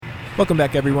Welcome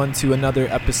back, everyone, to another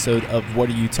episode of What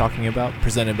Are You Talking About,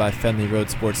 presented by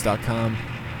FenleyRoadSports.com.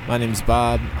 My name's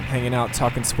Bob. I'm hanging out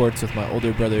talking sports with my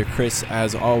older brother, Chris.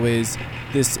 As always,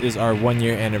 this is our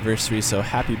 1-year anniversary, so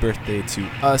happy birthday to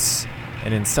us.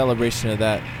 And in celebration of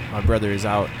that, my brother is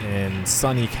out in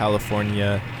sunny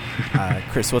California.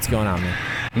 Chris, what's going on, man?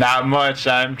 Not much.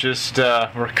 I'm just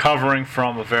recovering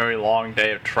from a very long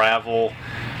day of travel.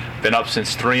 Been up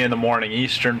since 3 in the morning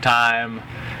Eastern time.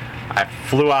 I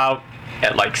flew out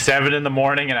at like 7 in the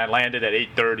morning and I landed at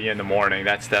 8:30 in the morning.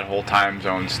 That's that whole time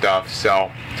zone stuff.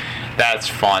 So that's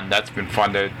fun. That's been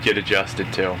fun to get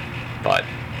adjusted to. But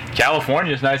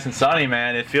California's nice and sunny,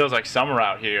 man. It feels like summer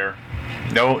out here.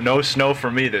 No snow for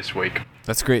me this week.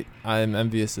 That's great. I'm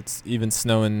envious. It's even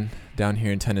snowing down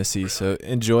here in Tennessee, so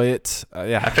enjoy it.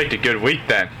 I picked a good week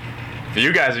then. If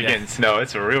you guys are getting snow,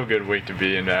 it's a real good week to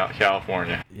be in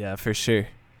California. Yeah, for sure.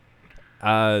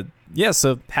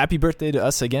 So happy birthday to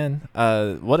us again.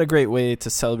 What a great way to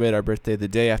celebrate our birthday the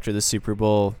day after the Super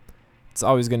Bowl. It's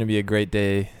always going to be a great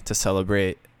day to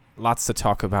celebrate. Lots to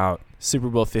talk about. Super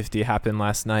Bowl 50 happened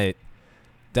last night.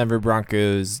 Denver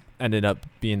Broncos ended up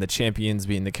being the champions,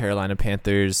 beating the Carolina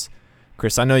Panthers.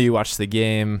 Chris, I know you watched the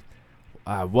game.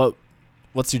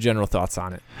 What's your general thoughts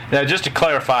on it? Yeah, just to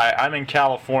clarify, I'm in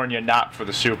California not for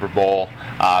the Super Bowl,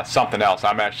 something else.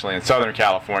 I'm actually in Southern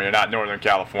California, not Northern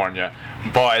California.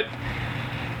 But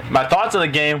my thoughts of the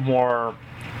game were,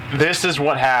 this is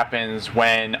what happens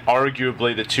when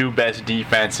arguably the two best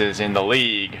defenses in the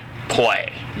league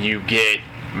play. You get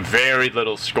very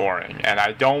little scoring, and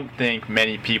I don't think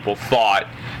many people thought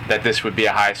that this would be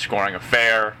a high-scoring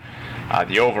affair.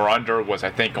 The over-under was, I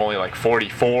think, only like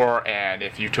 44, and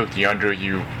if you took the under,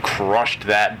 you crushed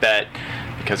that bet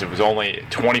because it was only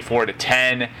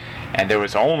 24-10, and there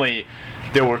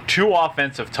were 2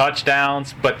 offensive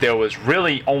touchdowns, but there was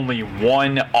really only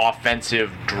one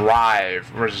offensive drive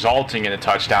resulting in a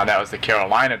touchdown. That was the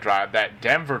Carolina drive. That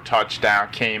Denver touchdown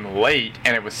came late,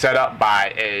 and it was set up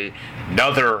by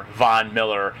another Von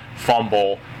Miller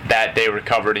fumble that they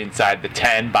recovered inside the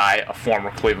 10 by a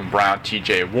former Cleveland Brown,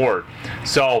 TJ Ward.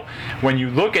 So when you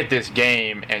look at this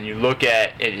game and you look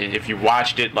at it, if you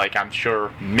watched it, like I'm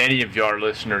sure many of your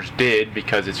listeners did,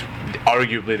 because it's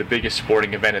arguably the biggest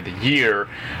sporting event of the year,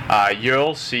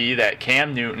 you'll see that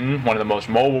Cam Newton, one of the most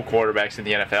mobile quarterbacks in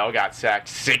the NFL, got sacked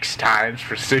 6 times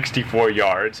for 64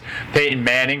 yards. Peyton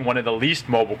Manning, one of the least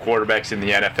mobile quarterbacks in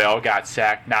the NFL, got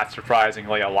sacked, not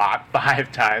surprisingly, a lot,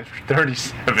 5 times for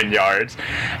 37 yards.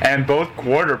 And both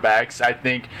quarterbacks, I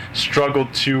think,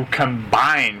 struggled to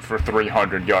combine for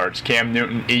 300 yards. Cam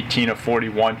Newton, 18 of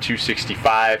 41,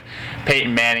 265.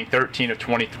 Peyton Manning, 13 of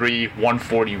 23,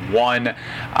 141.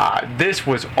 This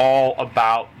was all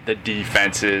about the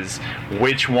defenses,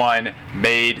 which one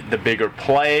made the bigger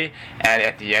play. And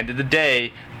at the end of the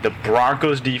day, the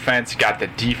Broncos defense got the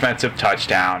defensive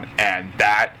touchdown, and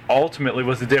that ultimately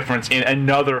was the difference in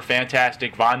another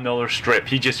fantastic Von Miller strip.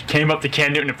 He just came up to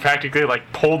Cam Newton and practically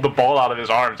pulled the ball out of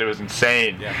his arms. It was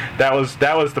insane. Yeah. That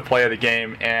was the play of the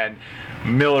game, and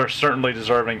Miller certainly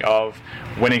deserving of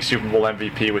winning Super Bowl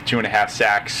MVP with 2.5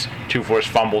 sacks, 2 forced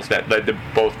fumbles that led to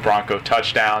both Bronco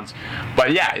touchdowns.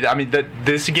 But yeah, I mean,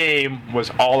 this game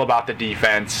was all about the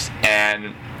defense,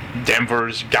 and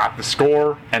Denver's got the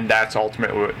score, and that's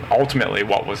ultimately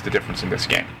what was the difference in this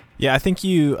game. Yeah, I think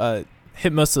you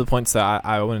hit most of the points that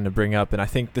I wanted to bring up, and I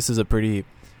think this is a pretty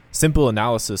simple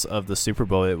analysis of the Super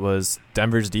Bowl. It was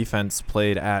Denver's defense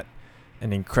played at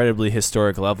an incredibly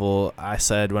historic level. I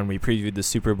said when we previewed the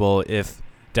Super Bowl, if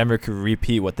Denver could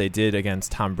repeat what they did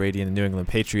against Tom Brady and the New England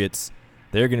Patriots,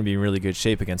 they're going to be in really good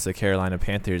shape against the Carolina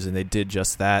Panthers, and they did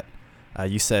just that.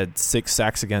 You said 6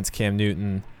 sacks against Cam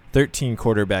Newton, 13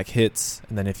 quarterback hits,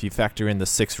 and then if you factor in the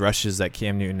 6 rushes that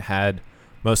Cam Newton had,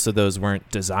 most of those weren't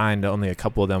designed. Only a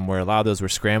couple of them were. A lot of those were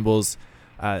scrambles.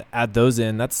 Add those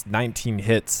in, that's 19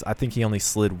 hits. I think he only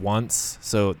slid once,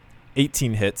 so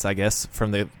 18 hits, I guess,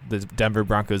 from the Denver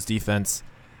Broncos defense.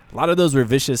 A lot of those were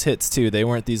vicious hits, too. They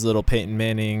weren't these little Peyton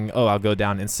Manning, I'll go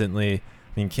down instantly. I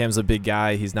mean, Cam's a big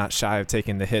guy. He's not shy of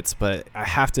taking the hits, but I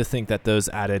have to think that those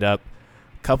added up.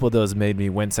 A couple of those made me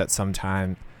wince at some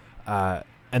time.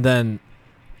 And then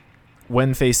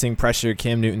when facing pressure,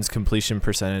 Cam Newton's completion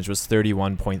percentage was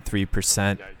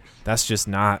 31.3%. That's just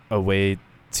not a way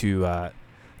to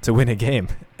win a game.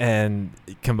 And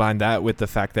combine that with the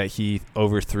fact that he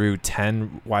overthrew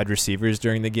 10 wide receivers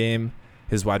during the game.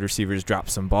 His wide receivers dropped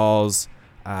some balls.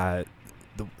 The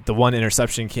one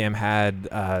interception Cam had,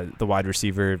 the wide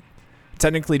receiver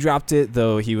technically dropped it,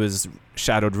 though he was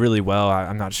shadowed really well.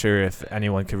 I'm not sure if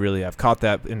anyone could really have caught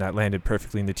that, and that landed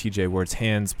perfectly into TJ Ward's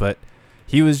hands, but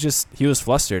he was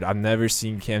flustered. I've never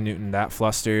seen Cam Newton that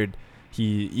flustered.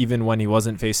 Even when he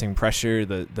wasn't facing pressure,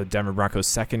 the Denver Broncos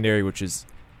secondary, which is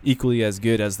equally as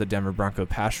good as the Denver Bronco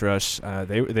pass rush,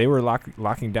 they were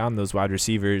locking down those wide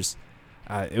receivers.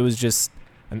 It was just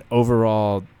an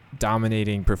overall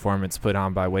dominating performance put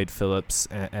on by Wade Phillips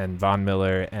and Von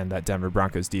Miller and that Denver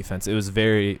Broncos defense. It was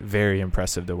very, very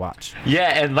impressive to watch.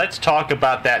 Yeah, and let's talk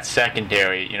about that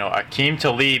secondary. Akeem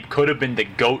Talib could have been the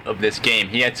GOAT of this game.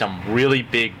 He had some really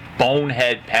big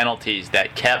bonehead penalties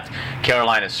that kept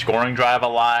Carolina's scoring drive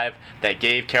alive, that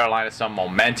gave Carolina some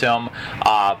momentum.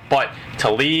 But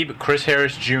Talib, Chris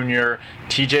Harris Jr.,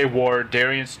 T.J. Ward,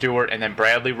 Darian Stewart, and then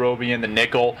Bradley Roby in the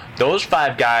nickel, those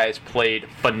 5 guys played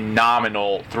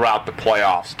phenomenal throughout the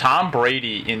playoffs. Tom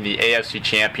Brady in the AFC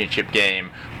Championship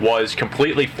game was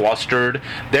completely flustered.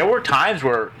 There were times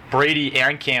where Brady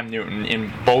and Cam Newton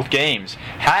in both games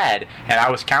had, and I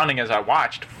was counting as I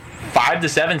watched, 5 to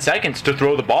 7 seconds to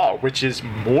throw the ball, which is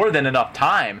more than enough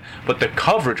time, but the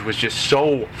coverage was just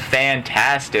so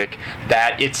fantastic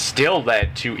that it still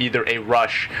led to either a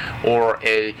rush or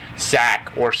a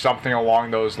sack or something along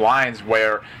those lines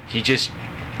where he just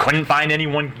couldn't find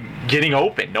anyone getting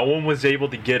open. No one was able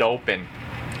to get open.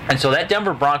 And so that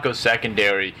Denver Broncos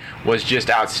secondary was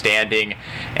just outstanding.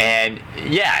 And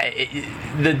yeah,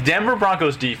 the Denver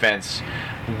Broncos defense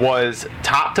was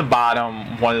top to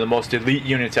bottom one of the most elite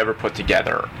units ever put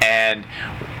together. And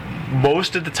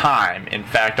most of the time, in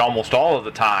fact almost all of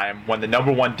the time, when the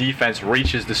number 1 defense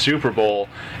reaches the Super Bowl,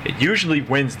 it usually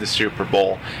wins the Super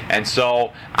Bowl. And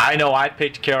so I know I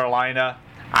picked Carolina.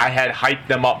 I had hyped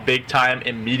them up big time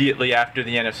immediately after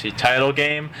the NFC title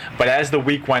game, but as the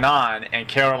week went on and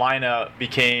Carolina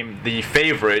became the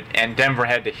favorite and Denver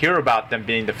had to hear about them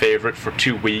being the favorite for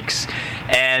 2 weeks,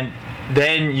 and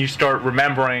then you start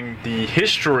remembering the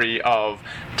history of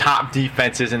top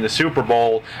defenses in the Super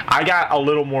Bowl, I got a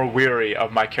little more weary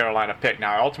of my Carolina pick.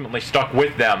 Now, I ultimately stuck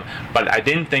with them, but I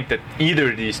didn't think that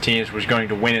either of these teams was going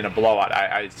to win in a blowout.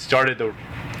 I started to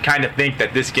kind of think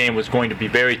that this game was going to be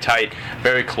very tight,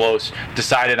 very close,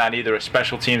 decided on either a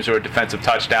special teams or a defensive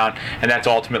touchdown, and that's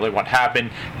ultimately what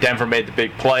happened. Denver made the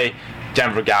big play.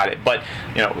 Denver got it. But,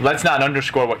 let's not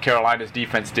underscore what Carolina's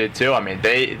defense did, too. I mean,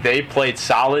 they played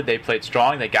solid. They played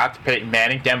strong. They got to Peyton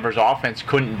Manning. Denver's offense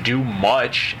couldn't do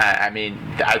much. I mean,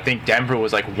 I think Denver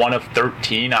was like 1 of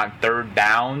 13 on third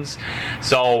downs.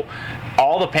 So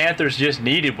all the Panthers just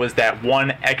needed was that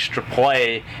one extra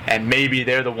play, and maybe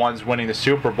they're the ones winning the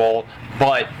Super Bowl.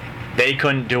 But they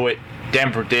couldn't do it.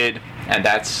 Denver did, and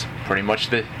that's pretty much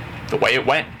the way it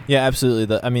went. Yeah, absolutely.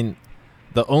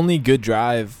 The only good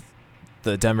drive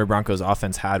the Denver Broncos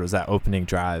offense had was that opening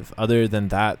drive. Other than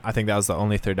that, I think that was the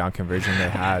only third down conversion they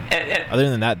had. Other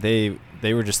than that, they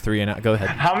were just 3-and-out. Go ahead.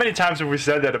 How many times have we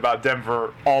said that about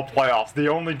Denver all playoffs? The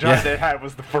only drive they had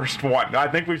was the first one. I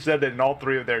think we've said that in all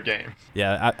 3 of their games.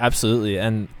 Yeah, absolutely.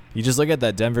 And you just look at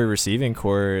that Denver receiving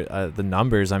core, the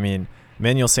numbers. I mean,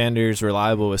 Emmanuel Sanders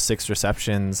reliable with 6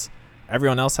 receptions.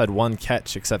 Everyone else had 1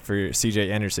 catch except for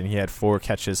C.J. Anderson. He had 4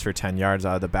 catches for 10 yards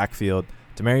out of the backfield.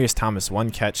 Demaryius Thomas,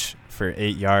 1 catch for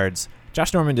 8 yards.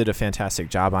 Josh Norman did a fantastic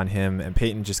job on him, and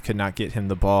Peyton just could not get him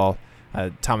the ball.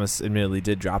 Thomas admittedly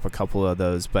did drop a couple of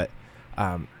those, but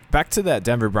back to that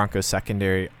Denver Broncos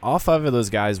secondary, all 5 of those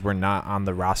guys were not on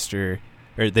the roster,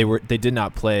 or they did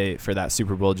not play for that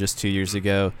Super Bowl just 2 years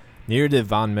ago. Neither did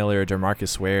Von Miller or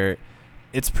DeMarcus Ware.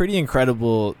 It's pretty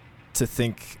incredible to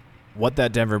think what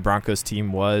that Denver Broncos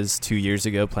team was 2 years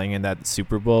ago playing in that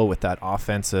Super Bowl with that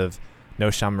offense of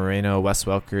Noshawn Moreno, Wes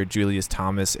Welker, Julius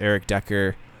Thomas, Eric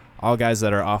Decker, all guys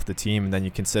that are off the team, and then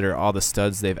you consider all the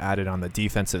studs they've added on the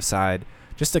defensive side.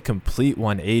 Just a complete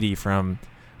 180 from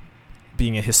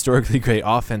being a historically great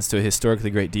offense to a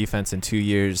historically great defense in 2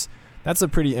 years. That's a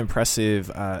pretty impressive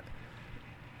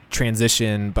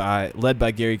transition led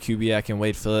by Gary Kubiak and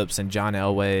Wade Phillips and John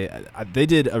Elway. They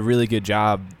did a really good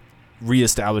job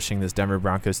reestablishing this Denver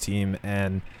Broncos team,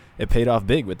 and it paid off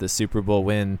big with the Super Bowl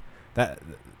win. That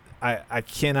I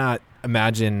cannot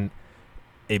imagine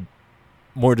a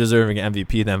more deserving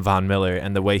MVP than Von Miller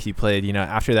and the way he played.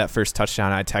 After that first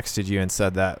touchdown, I texted you and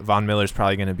said that Von Miller's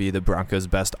probably going to be the Broncos'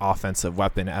 best offensive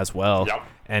weapon as well. Yep.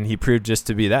 And he proved just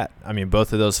to be that. I mean,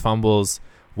 both of those fumbles,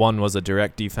 one was a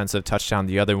direct defensive touchdown.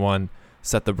 The other one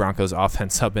set the Broncos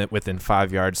offense up within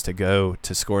 5 yards to go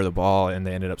to score the ball, and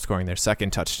they ended up scoring their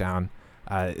second touchdown.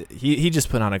 He just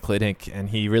put on a clinic, and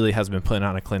he really has been putting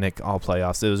on a clinic all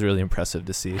playoffs. It was really impressive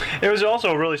to see. It was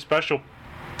also a really special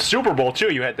Super Bowl,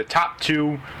 too. You had the top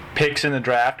 2 picks in the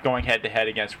draft going head-to-head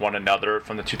against one another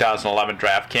from the 2011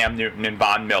 draft, Cam Newton and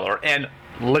Von Miller. And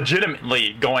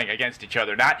legitimately going against each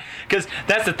other. Not because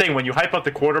that's the thing, when you hype up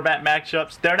the quarterback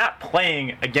matchups, they're not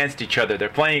playing against each other. They're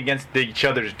playing against each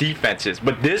other's defenses.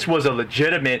 But this was a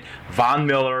legitimate Von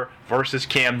Miller versus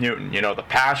Cam Newton. You know, the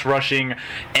pass rushing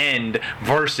end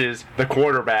versus the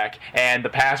quarterback, and the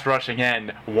pass rushing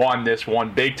end won this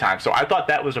one big time. So I thought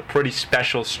that was a pretty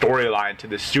special storyline to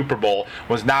this Super Bowl.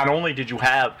 Was not only did you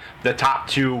have the top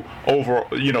two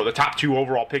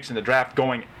overall picks in the draft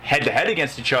going head to head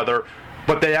against each other,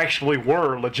 but they actually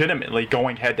were legitimately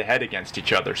going head-to-head against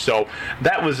each other. So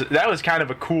that was kind of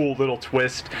a cool little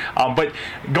twist. But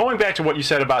going back to what you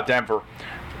said about Denver,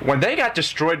 when they got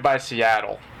destroyed by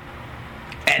Seattle,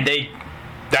 and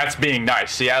that's being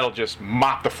nice. Seattle just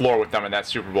mopped the floor with them in that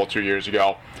Super Bowl 2 years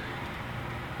ago.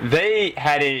 They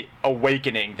had a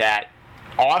awakening that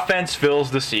offense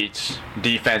fills the seats,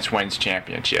 defense wins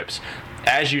championships.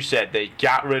 As you said, they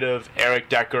got rid of Eric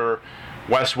Decker,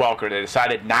 Wes Welker. They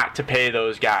decided not to pay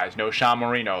those guys. No Sean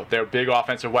Marino. Their big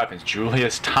offensive weapons.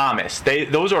 Julius Thomas.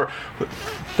 Those are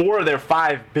 4 of their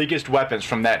 5 biggest weapons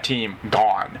from that team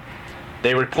gone.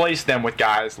 They replaced them with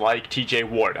guys like T.J.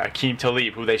 Ward, Akeem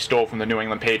Talib, who they stole from the New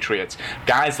England Patriots.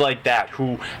 Guys like that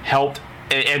who helped,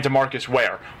 and DeMarcus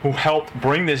Ware, who helped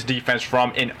bring this defense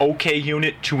from an okay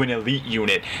unit to an elite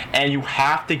unit. And you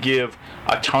have to give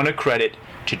a ton of credit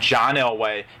to John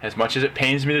Elway, as much as it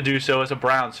pains me to do so as a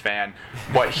Browns fan,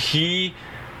 but he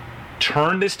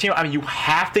turned this team. I mean, you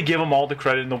have to give him all the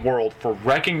credit in the world for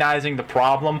recognizing the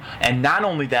problem, and not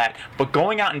only that, but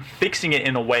going out and fixing it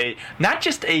in a way, not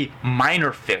just a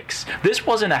minor fix. This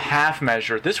wasn't a half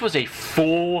measure. This was a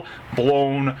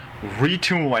full-blown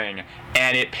retooling,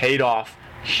 and it paid off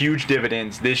huge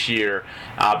dividends this year.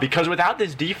 Because without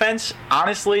this defense,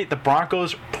 honestly, the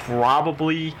Broncos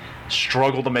probably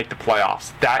struggle to make the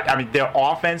playoffs. Their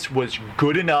offense was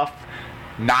good enough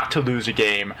not to lose a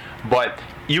game, but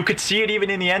you could see it even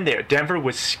in the end there. Denver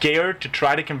was scared to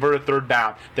try to convert a third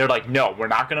down. They're like, no, we're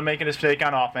not going to make a mistake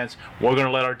on offense. We're going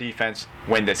to let our defense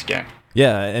win this game.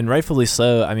 Yeah, and rightfully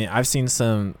so. I mean, I've seen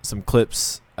some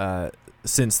clips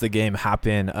since the game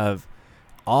happened of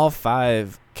all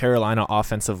 5 Carolina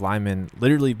offensive linemen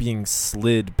literally being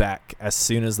slid back as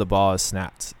soon as the ball is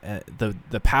snapped.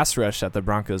 The pass rush that the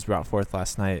Broncos brought forth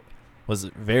last night was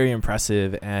very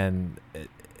impressive, and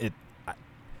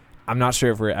I'm not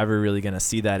sure if we're ever really going to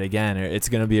see that again, or it's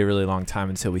going to be a really long time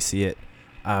until we see it.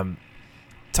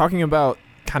 Talking about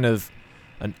kind of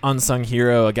an unsung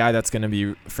hero, a guy that's going to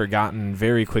be forgotten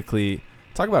very quickly,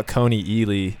 talk about Kony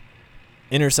Ealy.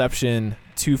 Interception,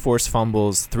 2 forced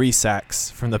fumbles, 3 sacks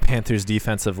from the Panthers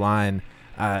defensive line.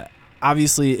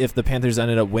 Obviously, if the Panthers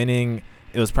ended up winning,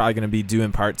 it was probably going to be due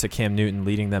in part to Cam Newton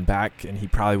leading them back, and he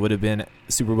probably would have been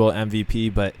Super Bowl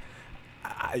MVP, but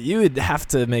you would have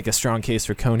to make a strong case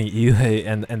for Kony Ealy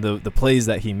and the plays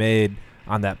that he made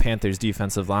on that Panthers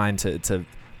defensive line to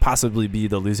possibly be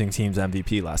the losing team's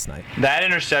MVP last night. That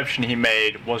interception he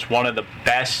made was one of the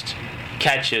best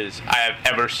catches I have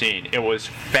ever seen. It was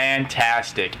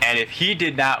fantastic. And if he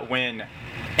did not win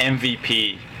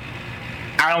MVP,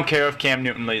 I don't care if Cam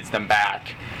Newton leads them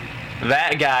back.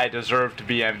 That guy deserved to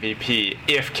be MVP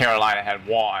if Carolina had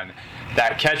won.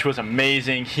 That catch was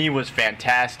amazing. He was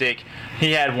fantastic.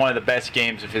 He had one of the best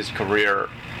games of his career,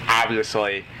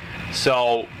 obviously.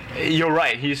 So you're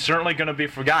right. He's certainly going to be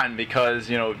forgotten because,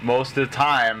 most of the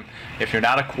time, if you're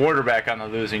not a quarterback on the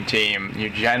losing team, you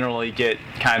generally get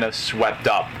kind of swept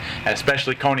up. And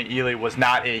especially Kony Ealy was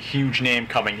not a huge name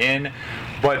coming in.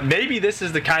 But maybe this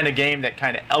is the kind of game that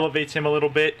kind of elevates him a little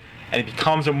bit and he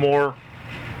becomes a more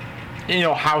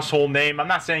household name. I'm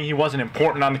not saying he wasn't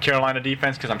important on the Carolina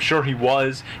defense because I'm sure he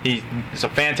was. He's a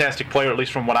fantastic player, at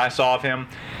least from what I saw of him.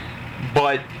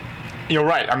 But you're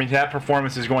right. I mean, that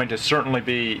performance is going to certainly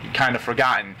be kind of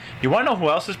forgotten. You want to know who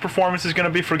else's performance is going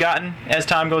to be forgotten as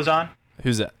time goes on?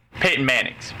 Who's that? Peyton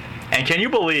Manning's. And can you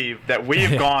believe that we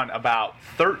have gone about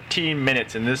 13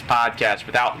 minutes in this podcast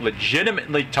without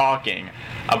legitimately talking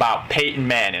about Peyton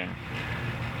Manning?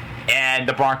 And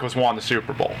the Broncos won the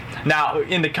Super Bowl. Now,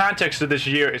 in the context of this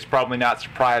year, it's probably not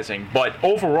surprising, but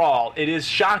overall, it is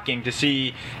shocking to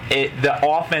see the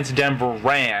offense Denver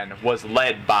ran was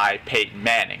led by Peyton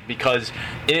Manning because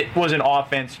it was an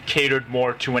offense catered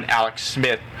more to an Alex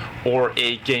Smith or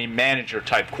a game manager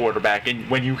type quarterback. And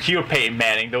when you hear Peyton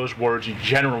Manning, those words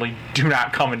generally do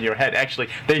not come into your head. Actually,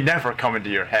 they never come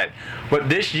into your head. But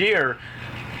this year,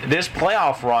 this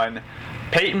playoff run,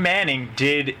 Peyton Manning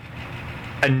did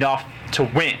enough to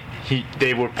win.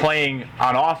 They were playing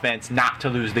on offense not to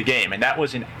lose the game, and that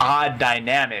was an odd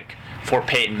dynamic for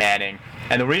Peyton Manning.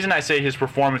 And the reason I say his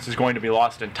performance is going to be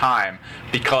lost in time,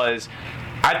 because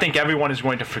I think everyone is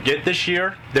going to forget this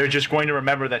year. They're just going to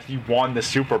remember that he won the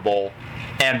Super Bowl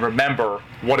and remember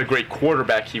what a great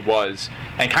quarterback he was,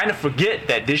 and kind of forget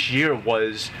that this year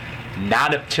was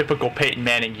not a typical Peyton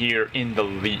Manning year in the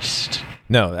least.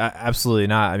 No, absolutely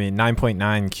not. I mean, 9.9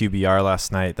 QBR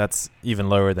last night. That's even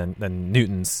lower than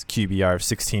Newton's QBR of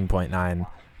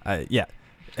 16.9. Yeah.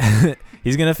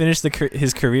 He's going to finish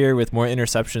his career with more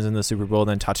interceptions in the Super Bowl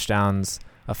than touchdowns,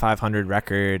 a 500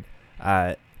 record.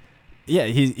 I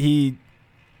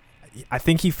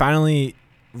think he finally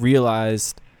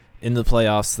realized in the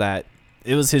playoffs that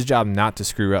it was his job not to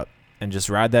screw up and just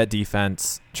ride that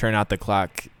defense, churn out the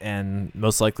clock, and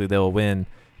most likely they will win.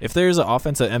 If there's an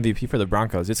offensive MVP for the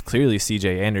Broncos, it's clearly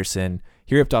C.J. Anderson.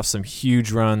 He ripped off some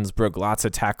huge runs, broke lots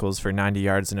of tackles for 90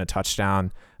 yards and a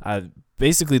touchdown.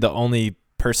 Basically, the only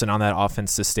person on that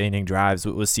offense sustaining drives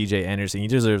was C.J. Anderson. He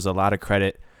deserves a lot of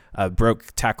credit. Broke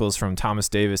tackles from Thomas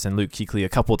Davis and Luke Kuechly a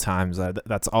couple times.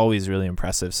 That's always really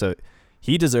impressive. So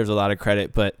he deserves a lot of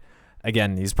credit, but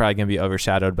again, he's probably going to be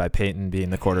overshadowed by Peyton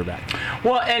being the quarterback.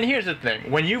 Well, and here's the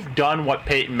thing. When you've done what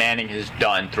Peyton Manning has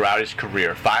done throughout his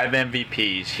career, 5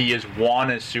 MVPs, he has won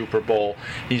a Super Bowl.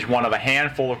 He's one of a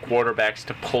handful of quarterbacks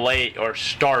to play or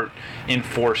start in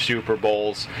 4 Super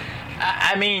Bowls.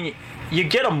 I mean, you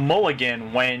get a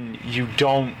mulligan when you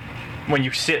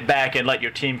sit back and let your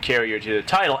team carry you to the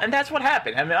title, and that's what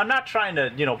happened. I mean, I'm not trying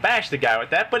to, bash the guy with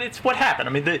that, but it's what happened.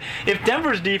 I mean, if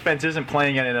Denver's defense isn't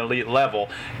playing at an elite level,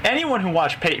 anyone who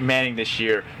watched Peyton Manning this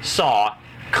year saw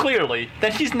clearly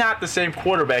that he's not the same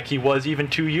quarterback he was even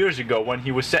 2 years ago when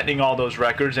he was setting all those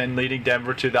records and leading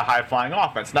Denver to the high-flying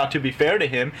offense. Now, to be fair to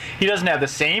him, he doesn't have the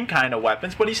same kind of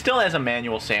weapons, but he still has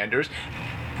Emmanuel Sanders,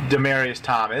 Demaryius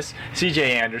Thomas,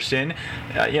 C.J. Anderson.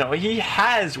 He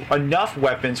has enough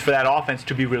weapons for that offense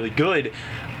to be really good.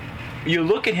 You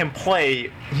look at him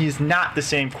play, he's not the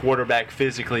same quarterback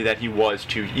physically that he was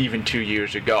even 2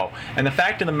 years ago. And the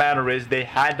fact of the matter is they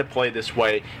had to play this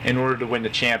way in order to win the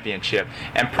championship.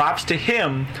 And props to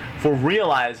him for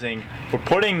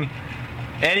putting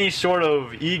any sort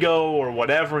of ego or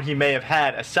whatever he may have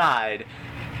had aside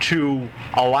to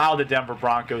allow the Denver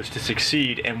Broncos to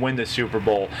succeed and win the Super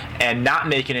Bowl, and not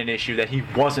making an issue that he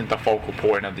wasn't the focal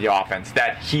point of the offense,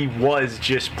 that he was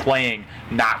just playing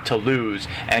not to lose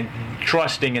and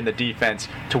trusting in the defense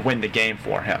to win the game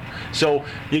for him. So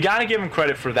you got to give him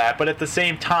credit for that, but at the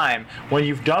same time, when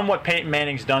you've done what Peyton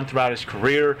Manning's done throughout his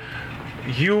career,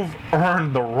 you've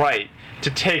earned the right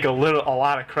to take a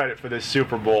lot of credit for this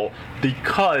Super Bowl,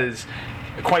 because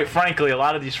quite frankly, a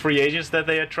lot of these free agents that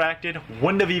they attracted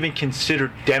wouldn't have even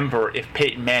considered Denver if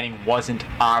Peyton Manning wasn't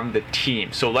on the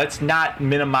team. So let's not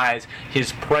minimize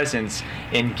his presence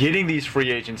in getting these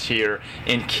free agents here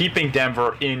and keeping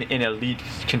Denver in an elite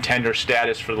contender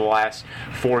status for the last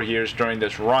 4 years during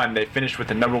this run. They finished with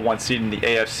the number 1 seed in the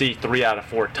AFC 3 out of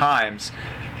 4 times.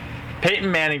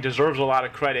 Peyton Manning deserves a lot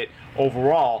of credit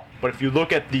overall, but if you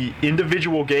look at the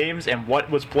individual games and what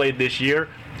was played this year,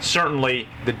 certainly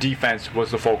the defense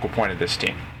was the focal point of this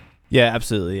team. Yeah,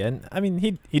 absolutely. And I mean,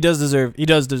 he does deserve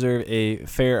a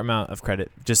fair amount of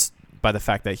credit just by the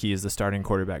fact that he is the starting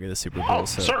quarterback of the Super Bowl.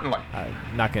 So certainly.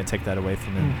 I'm not going to take that away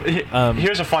from him.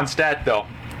 Here's a fun stat, though.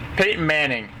 Peyton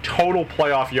Manning, total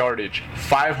playoff yardage,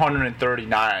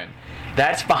 539.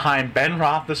 That's behind Ben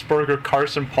Roethlisberger,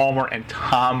 Carson Palmer, and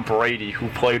Tom Brady, who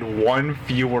played 1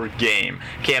 fewer game.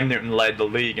 Cam Newton led the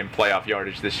league in playoff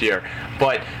yardage this year.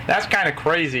 But that's kind of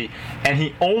crazy. And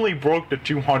he only broke the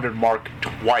 200 mark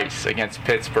once against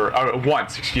Pittsburgh.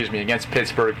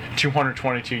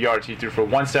 222 yards. He threw for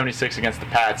 176 against the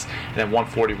Pats and then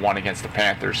 141 against the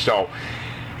Panthers. So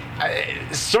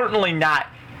certainly not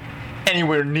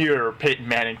anywhere near Peyton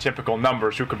Manning typical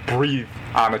numbers, who could breathe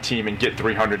on a team and get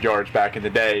 300 yards back in the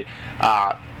day.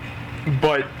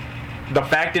 But the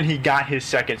fact that he got his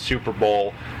second Super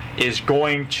Bowl is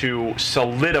going to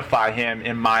solidify him,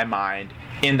 in my mind,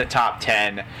 in the top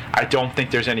 10. I don't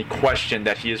think there's any question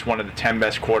that he is one of the 10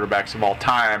 best quarterbacks of all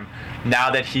time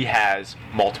now that he has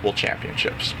multiple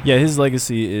championships. Yeah, his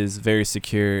legacy is very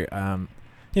secure.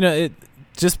 It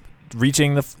just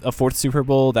reaching a 4th Super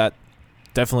Bowl, that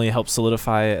definitely helped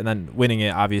solidify it, and then winning it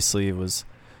obviously was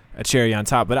a cherry on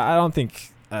top. But I don't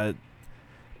think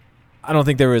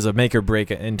there was a make or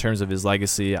break in terms of his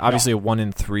legacy. Obviously, a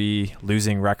 1-3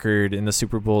 losing record in the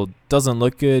Super Bowl doesn't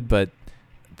look good, but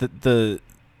the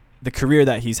career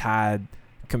that he's had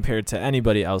compared to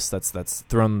anybody else that's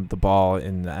thrown the ball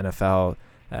in the NFL,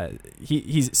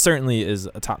 he certainly is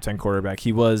a top 10 quarterback.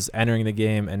 He was entering the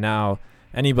game, and now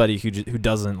anybody who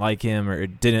doesn't like him or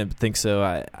didn't think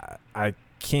so, I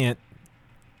can't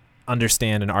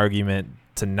understand an argument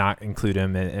to not include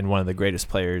him in one of the greatest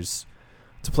players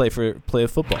to play a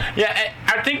football. Yeah,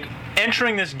 I think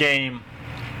entering this game,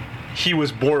 he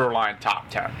was borderline top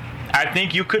 10. I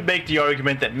think you could make the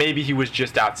argument that maybe he was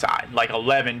just outside, like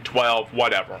 11, 12,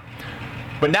 whatever.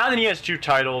 But now that he has 2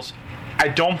 titles, I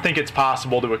don't think it's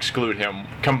possible to exclude him,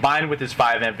 combined with his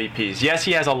 5 MVPs. Yes,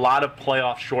 he has a lot of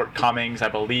playoff shortcomings. I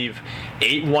believe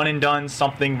 8 one-and-done,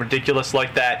 something ridiculous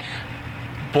like that.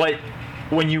 But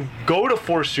when you go to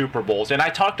 4 Super Bowls, and I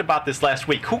talked about this last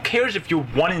week, who cares if you're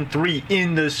 1-3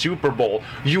 in the Super Bowl?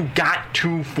 You got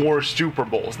to 4 Super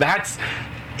Bowls. That's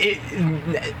it.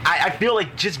 I feel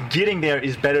like just getting there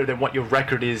is better than what your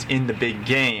record is in the big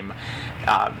game.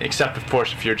 Except, of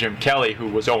course, if you're Jim Kelly, who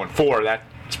was 0-4,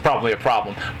 that's probably a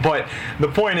problem. But the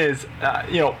point is,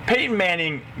 Peyton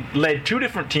Manning led 2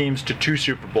 different teams to 2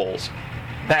 Super Bowls.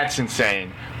 That's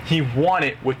insane. He won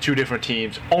it with 2 different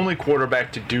teams. Only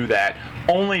quarterback to do that.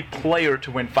 Only player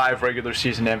to win 5 regular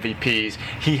season MVPs.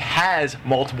 He has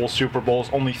multiple Super Bowls.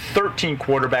 Only 13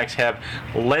 quarterbacks have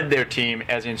led their team,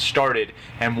 as in started,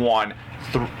 and won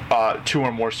 2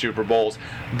 or more Super Bowls.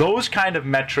 Those kind of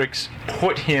metrics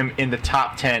put him in the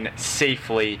top 10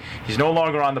 safely. He's no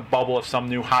longer on the bubble if some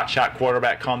new hotshot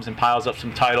quarterback comes and piles up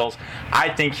some titles. I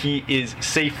think he is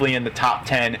safely in the top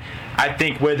 10. I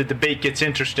think where the debate gets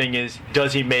interesting is,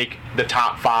 does he make the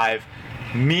top 5?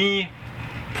 Me,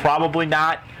 probably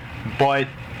not, but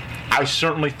I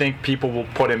certainly think people will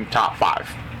put him top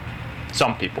 5.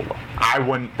 Some people will. I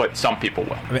wouldn't, but some people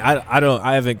will. I mean,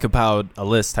 I haven't compiled a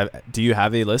list. Do you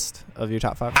have a list of your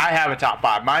top 5? I have a top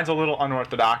 5. Mine's a little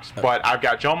unorthodox, but I've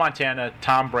got Joe Montana,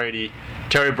 Tom Brady,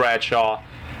 Terry Bradshaw,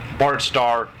 Bart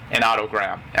Starr, and Otto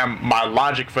Graham. And my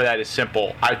logic for that is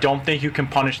simple. I don't think you can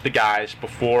punish the guys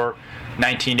before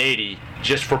 1980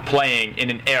 just for playing in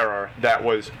an era that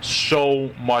was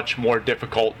so much more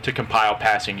difficult to compile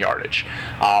passing yardage.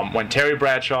 When Terry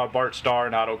Bradshaw, Bart Starr,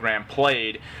 and Otto Graham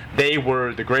played, they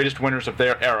were the greatest winners of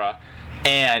their era,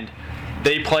 and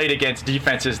they played against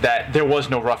defenses that there was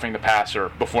no roughing the passer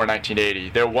before 1980.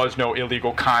 There was no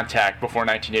illegal contact before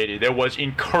 1980. There was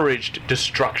encouraged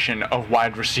destruction of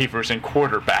wide receivers and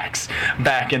quarterbacks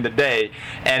back in the day.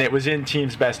 And it was in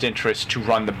teams' best interest to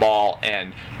run the ball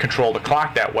and control the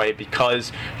clock that way,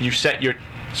 because you set your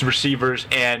receivers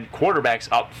and quarterbacks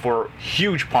up for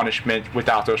huge punishment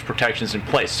without those protections in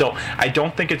place. So I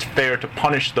don't think it's fair to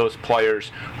punish those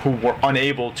players who were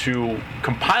unable to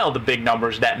compile the big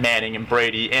numbers that Manning and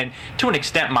Brady, and to an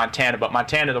extent Montana, but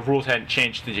Montana, the rules hadn't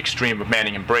changed to the extreme of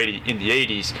Manning and Brady in the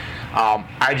 80s.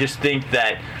 I just think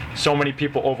that so many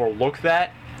people overlook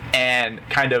that and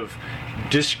kind of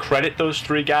discredit those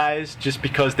 3 guys just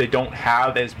because they don't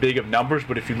have as big of numbers.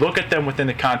 But if you look at them within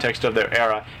the context of their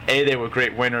era, A, they were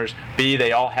great winners, B,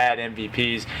 they all had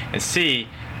MVPs, and C,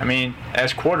 I mean,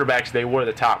 as quarterbacks, they were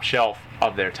the top shelf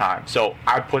of their time. So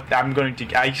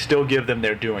I still give them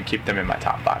their due and keep them in my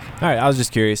top 5. All right, I was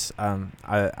just curious.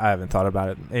 I haven't thought about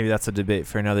it. Maybe that's a debate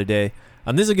for another day.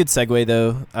 This is a good segue,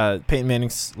 though. Peyton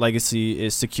Manning's legacy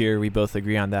is secure. We both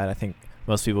agree on that. I think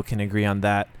most people can agree on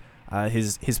that.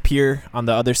 His peer on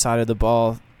the other side of the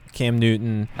ball, Cam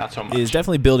Newton, not so much, is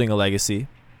definitely building a legacy.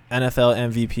 NFL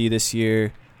MVP this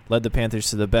year, led the Panthers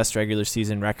to the best regular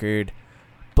season record.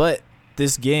 But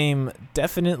this game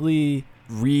definitely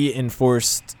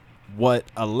reinforced what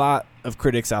a lot of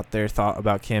critics out there thought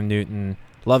about Cam Newton.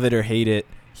 Love it or hate it,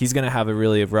 he's going to have a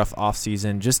really rough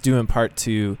offseason, just due in part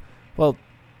to,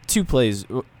 2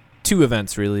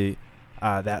 events really.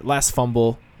 That last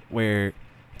fumble where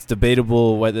it's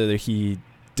debatable whether he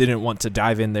didn't want to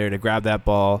dive in there to grab that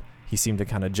ball. He seemed to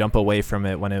kind of jump away from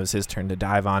it when it was his turn to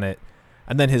dive on it.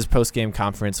 And then his post-game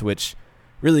conference, which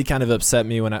really kind of upset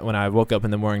me when I woke up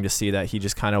in the morning to see that he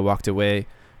just kind of walked away,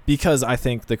 because I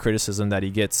think the criticism that he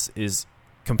gets is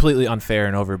completely unfair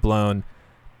and overblown.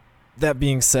 That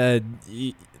being said,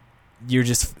 you're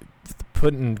just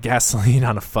putting gasoline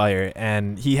on a fire,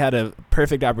 and he had a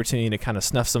perfect opportunity to kind of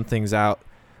snuff some things out.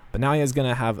 But now he is going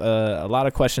to have a lot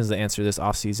of questions to answer this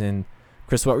offseason.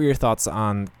 Chris, what were your thoughts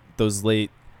on those the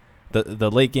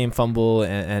late game fumble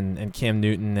and Cam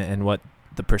Newton, and what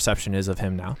the perception is of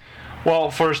him now?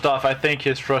 Well, first off, I think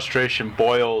his frustration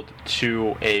boiled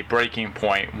to a breaking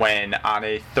point when on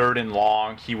a 3rd and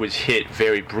long, he was hit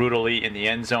very brutally in the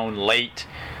end zone late.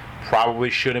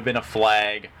 Probably should have been a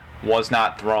flag, was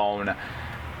not thrown.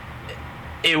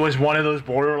 It was one of those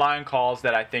borderline calls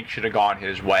that I think should have gone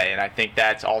his way, and I think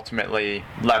that's ultimately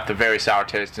left a very sour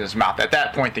taste in his mouth. At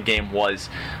that point, the game was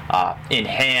in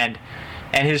hand,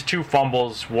 and his 2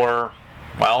 fumbles were,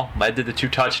 led to the 2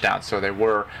 touchdowns, so they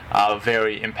were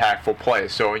very impactful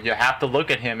plays. So you have to look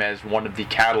at him as one of the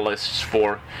catalysts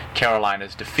for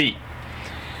Carolina's defeat.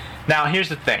 Now, here's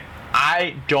the thing.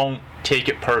 I don't take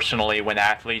it personally when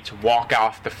athletes walk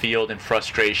off the field in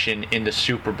frustration in the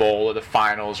Super Bowl or the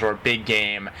finals or a big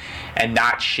game and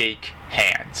not shake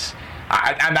hands.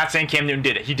 I'm not saying Cam Newton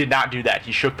did it. He did not do that.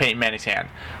 He shook Peyton Manning's hand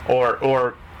or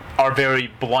are very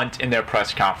blunt in their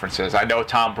press conferences. I know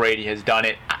Tom Brady has done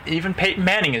it. Even Peyton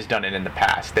Manning has done it in the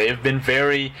past. They have been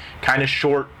very kind of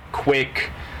short,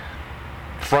 quick,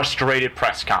 frustrated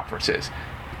press conferences.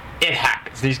 It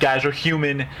happens. These guys are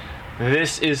human.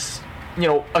 This is,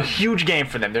 a huge game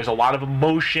for them. There's a lot of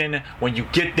emotion when you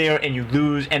get there and you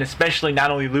lose, and especially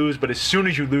not only lose, but as soon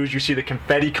as you lose, you see the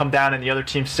confetti come down and the other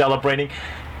team celebrating.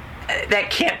 That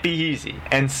can't be easy.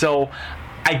 And so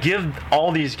I give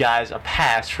all these guys a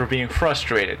pass for being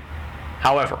frustrated.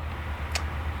 However,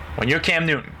 when you're Cam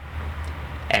Newton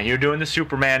and you're doing the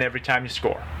Superman every time you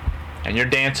score, and you're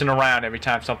dancing around every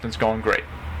time something's going great,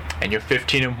 and you're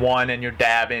 15-1 and you're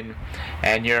dabbing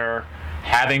and you're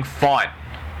having fun,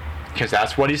 because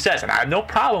that's what he says, and I have no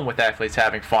problem with athletes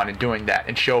having fun and doing that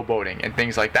and showboating and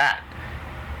things like that.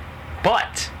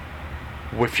 But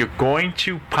if you're going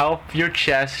to puff your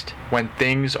chest when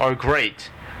things are great,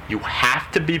 you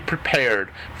have to be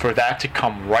prepared for that to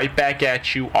come right back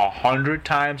at you 100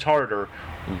 times harder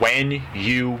when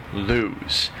you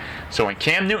lose. So in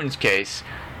Cam Newton's case,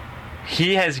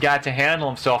 he has got to handle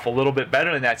himself a little bit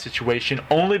better in that situation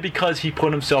only because he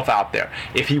put himself out there.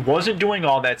 If he wasn't doing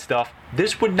all that stuff,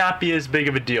 this would not be as big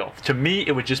of a deal. To me,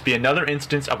 it would just be another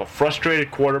instance of a frustrated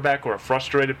quarterback or a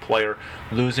frustrated player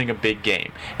losing a big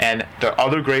game. And the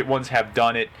other great ones have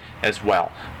done it as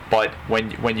well. But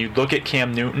when you look at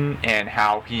Cam Newton and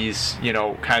how he's,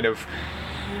 kind of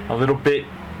a little bit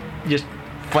just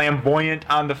flamboyant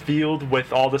on the field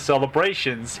with all the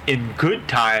celebrations, in good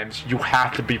times you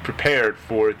have to be prepared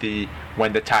for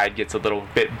when the tide gets a little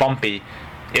bit bumpy,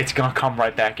 it's going to come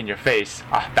right back in your face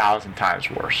 1,000 times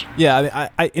worse. Yeah, I mean,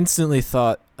 I instantly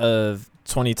thought of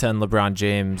 2010 LeBron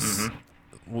James,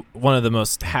 one of the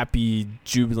most happy,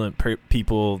 jubilant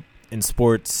people in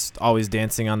sports, always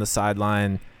dancing on the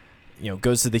sideline,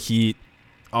 goes to the Heat,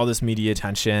 all this media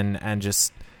attention, and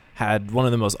just had one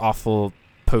of the most awful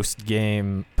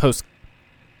post-NBA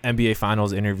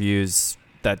Finals interviews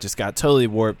that just got totally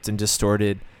warped and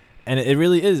distorted. And it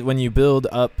really is, when you build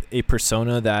up a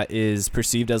persona that is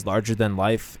perceived as larger than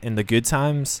life in the good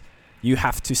times, you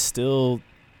have to still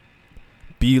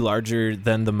be larger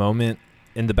than the moment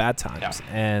in the bad times.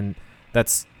 Yeah. And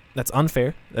that's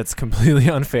unfair. That's completely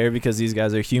unfair because these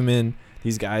guys are human.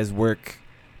 These guys work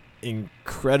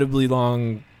incredibly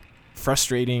long,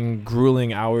 frustrating,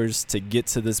 grueling hours to get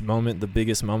to this moment, the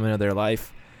biggest moment of their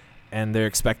life, and they're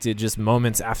expected just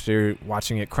moments after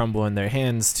watching it crumble in their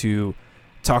hands to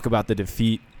talk about the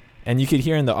defeat. And you could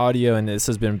hear in the audio, and this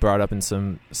has been brought up in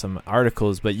some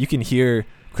articles, but you can hear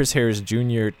Chris Harris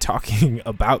Jr. talking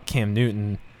about Cam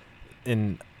Newton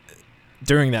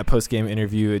during that post-game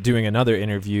interview, doing another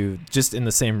interview just in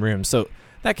the same room. So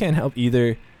that can't help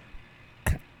either.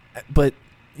 But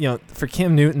for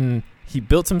Cam Newton, he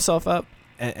built himself up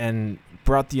and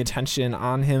brought the attention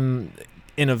on him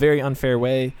in a very unfair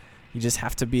way. You just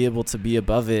have to be able to be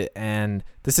above it. And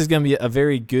this is going to be a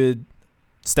very good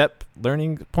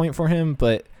learning point for him.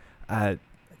 But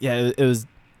it was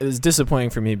disappointing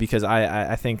for me because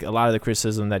I think a lot of the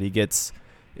criticism that he gets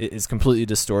is completely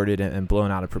distorted and blown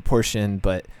out of proportion.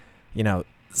 But,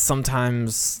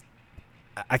 sometimes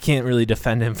I can't really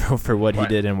defend him for what he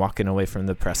did in walking away from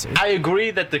the presser. I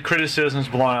agree that the criticism is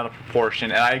blown out of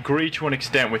proportion, and I agree to an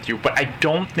extent with you, but I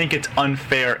don't think it's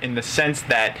unfair in the sense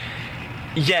that,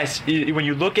 yes, when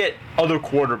you look at other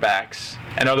quarterbacks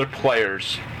and other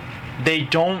players, they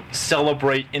don't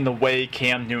celebrate in the way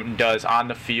Cam Newton does on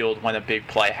the field when a big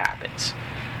play happens.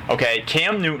 Okay,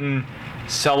 Cam Newton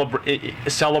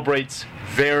celebrates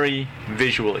very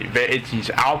visually. He's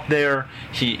out there,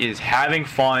 he is having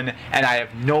fun, and I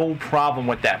have no problem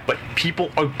with that. But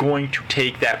people are going to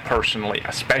take that personally,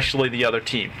 especially the other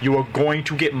team. You are going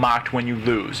to get mocked when you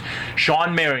lose.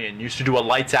 Sean Marion used to do a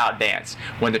lights out dance.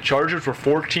 When the Chargers were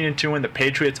 14-2 and the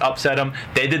Patriots upset them,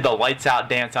 they did the lights out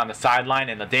dance on the sideline,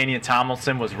 and LaDainian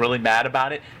Tomlinson was really mad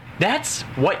about it. That's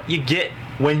what you get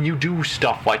when you do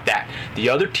stuff like that. The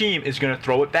other team is going to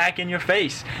throw it back in your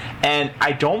face. And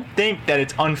I don't think that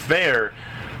it's unfair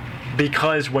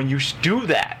because when you do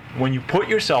that, when you put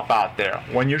yourself out there,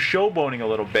 when you're showboating a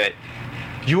little bit,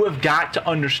 you have got to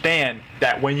understand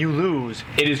that when you lose,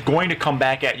 it is going to come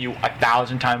back at you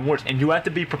 1,000 times worse, and you have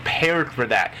to be prepared for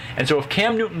that. And so if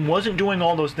Cam Newton wasn't doing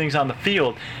all those things on the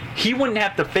field, he wouldn't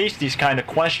have to face these kind of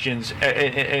questions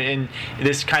and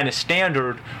this kind of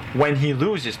standard when he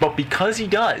loses. But because he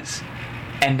does,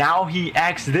 and now he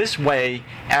acts this way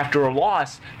after a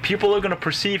loss, people are going to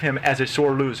perceive him as a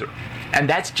sore loser. And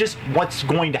that's just what's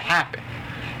going to happen.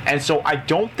 And so I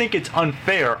don't think it's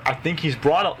unfair. I think he's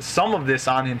brought some of this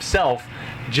on himself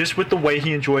just with the way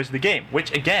he enjoys the game,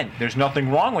 which, again, there's nothing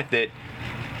wrong with it.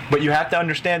 But you have to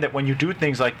understand that when you do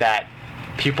things like that,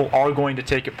 people are going to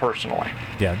take it personally.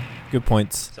 Yeah, good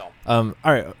points. So. All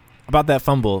right, about that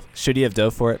fumble, should he have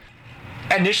dove for it?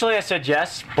 Initially, I said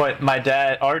yes, but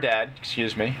our dad,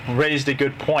 raised a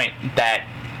good point that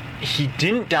he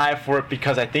didn't dive for it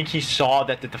because I think he saw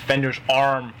that the defender's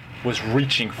arm was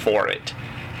reaching for it.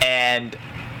 And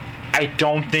I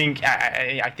don't think,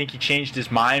 I think he changed his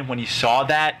mind when he saw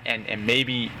that, and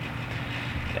maybe,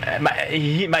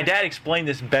 my dad explained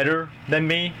this better than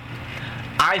me.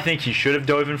 I think he should have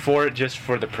dove in for it just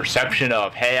for the perception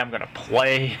of, hey, I'm going to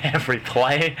play every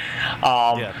play.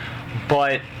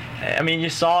 But, I mean, you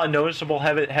saw a noticeable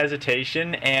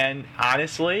hesitation, and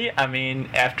honestly, I mean,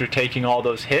 after taking all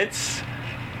those hits,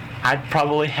 I'd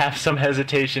probably have some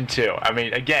hesitation too. I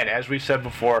mean, again, as we've said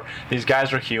before, these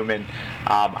guys are human.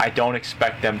 I don't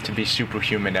expect them to be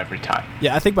superhuman every time.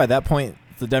 Yeah, I think by that point,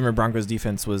 the Denver Broncos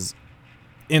defense was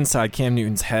inside Cam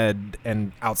Newton's head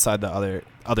and outside the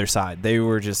other side. They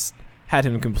were just had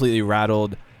him completely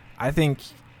rattled. I think,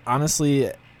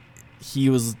 honestly, he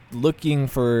was looking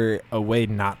for a way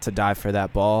not to dive for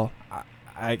that ball.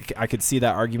 I could see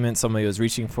that argument. Somebody was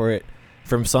reaching for it.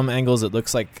 From some angles, it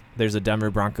looks like there's a Denver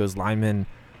Broncos lineman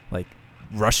like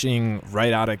rushing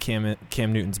right out of Cam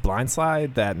Newton's blind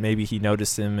side, that maybe he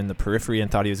noticed him in the periphery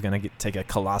and thought he was going to take a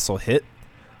colossal hit.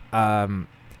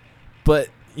 But,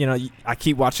 you know, I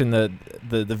keep watching the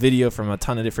video from a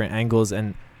ton of different angles,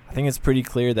 and I think it's pretty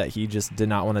clear that he just did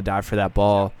not want to dive for that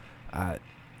ball.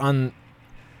 And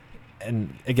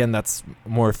again, that's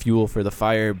more fuel for the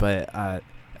fire, but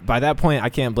by that point, I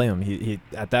can't blame him. He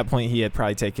at that point, he had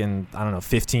probably taken,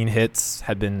 15 hits,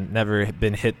 had never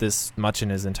been hit this much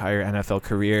in his entire NFL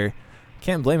career.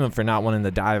 Can't blame him for not wanting to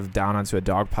dive down onto a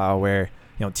dog pile where,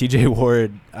 T.J.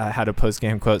 Ward had a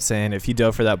post-game quote saying, if he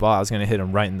dove for that ball, I was going to hit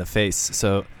him right in the face.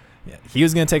 So yeah, he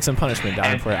was going to take some punishment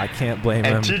diving for it. I can't blame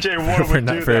him T.J. Ward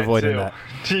for avoiding that.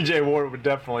 T.J. Ward would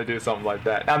definitely do something like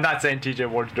that. I'm not saying T.J.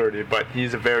 Ward's dirty, but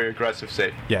he's a very aggressive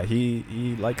safety. Yeah,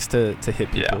 he likes to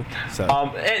hit people. Yeah. So.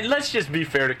 And let's just be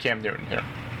fair to Cam Newton here.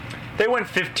 They went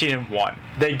 15-1.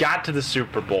 They got to the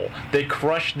Super Bowl. They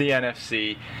crushed the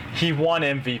NFC. He won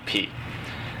MVP.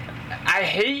 I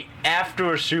hate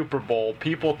after a Super Bowl,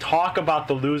 people talk about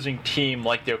the losing team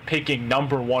like they're picking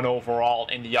number 1 overall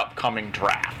in the upcoming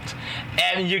draft.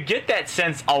 And you get that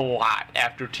sense a lot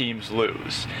after teams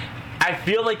lose. I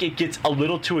feel like it gets a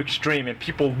little too extreme and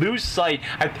people lose sight.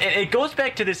 And it goes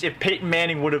back to this: if Peyton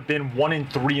Manning would have been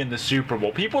 1-3 in the Super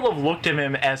Bowl, people would have looked at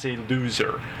him as a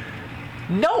loser.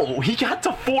 No, he got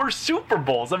to 4 Super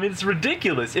Bowls. I mean, it's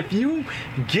ridiculous. If you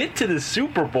get to the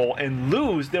Super Bowl and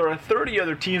lose, there are 30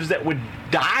 other teams that would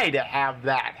die to have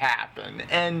that happen.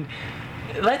 And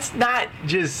let's not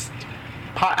just...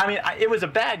 I mean, it was a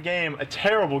bad game, a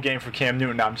terrible game for Cam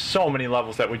Newton on so many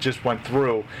levels that we just went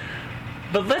through.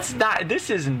 But let's not...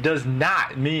 does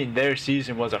not mean their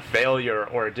season was a failure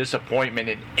or a disappointment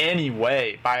in any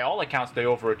way. By all accounts, they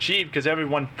overachieved because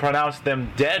everyone pronounced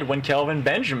them dead when Kelvin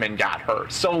Benjamin got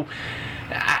hurt. So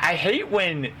I hate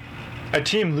when a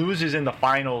team loses in the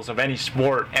finals of any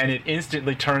sport and it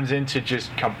instantly turns into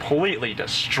just completely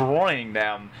destroying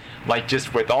them, like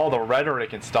just with all the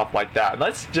rhetoric and stuff like that.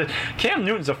 Cam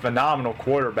Newton's a phenomenal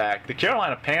quarterback. The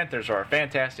Carolina Panthers are a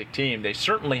fantastic team. They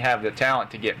certainly have the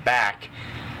talent to get back.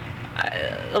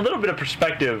 A little bit of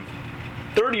perspective,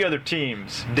 30 other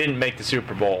teams didn't make the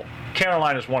Super Bowl.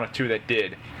 Carolina's one of 2 that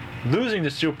did. Losing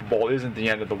the Super Bowl isn't the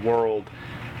end of the world.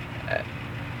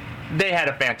 They had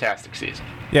a fantastic season.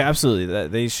 Yeah, absolutely.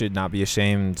 They should not be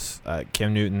ashamed.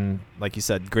 Cam Newton, like you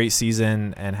said, great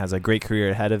season and has a great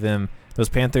career ahead of him. Those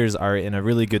Panthers are in a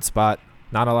really good spot.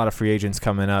 Not a lot of free agents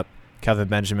coming up. Kelvin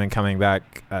Benjamin coming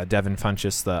back. Devin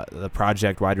Funchess, the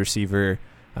project wide receiver,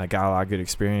 got a lot of good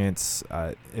experience.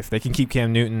 If they can keep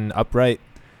Cam Newton upright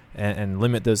and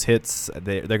limit those hits,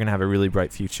 they're going to have a really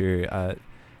bright future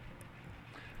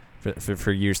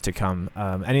for years to come.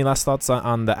 Any last thoughts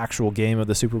on the actual game of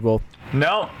the Super Bowl?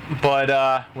 No,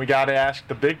 but we got to ask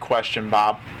the big question,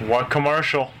 Bob. What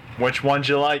commercial? Which one'd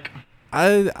you like?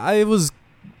 I was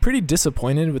pretty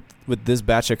disappointed with this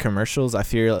batch of commercials. I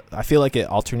feel like it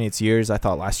alternates years. I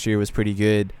thought last year was pretty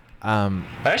good.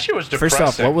 Last year was depressing.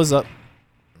 First off, what was up?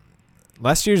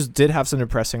 Last year's did have some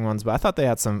depressing ones, but I thought they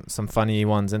had some funny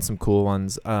ones and some cool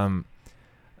ones.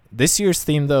 This year's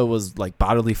theme, though, was like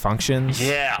bodily functions.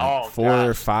 Yeah, like 4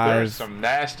 or 5. There's some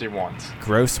nasty ones.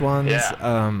 Gross ones.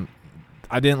 Yeah.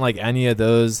 I didn't like any of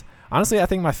those. Honestly, I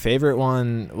think my favorite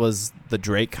one was the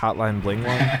Drake Hotline Bling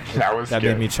one. That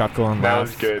made me chuckle and laugh. That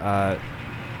was good.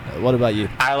 What about you?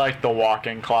 I like the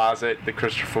walk-in closet, the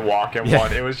Christopher Walken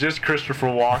one. It was just Christopher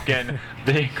Walken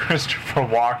being Christopher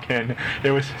Walken.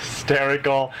 It was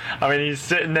hysterical. I mean, he's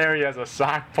sitting there. He has a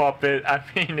sock puppet. I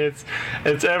mean, it's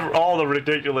all the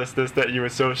ridiculousness that you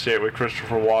associate with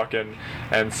Christopher Walken,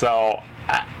 and so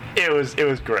it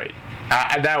was great.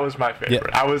 That was my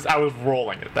favorite. Yeah. I was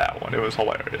rolling at that one. It was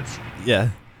hilarious.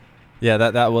 Yeah,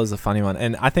 that was a funny one,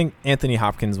 and I think Anthony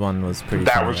Hopkins' one was pretty.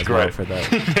 That funny was as great. Well for that.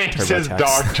 He names his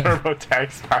dog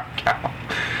TurboTax.com,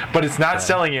 but it's not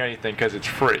selling you anything because it's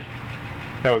free.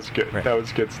 That was good. Right. That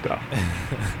was good stuff.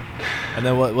 And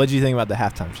then what did you think about the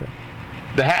halftime show?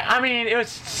 I mean, it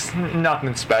was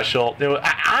nothing special.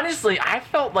 Honestly, I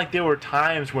felt like there were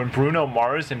times when Bruno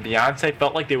Mars and Beyonce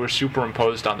felt like they were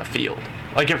superimposed on the field.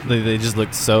 Like if they just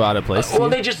looked so out of place. Well,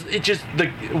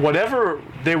 whatever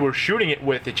they were shooting it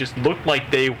with, it just looked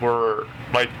like they were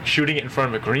like shooting it in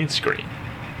front of a green screen.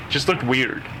 It just looked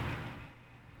weird.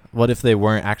 What if they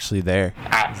weren't actually there?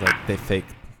 It's like they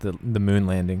faked the moon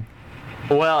landing.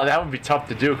 Well, that would be tough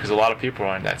to do because a lot of people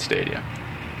are in that stadium.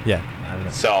 Yeah, I don't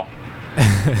know. So.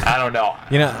 I don't know.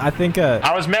 I think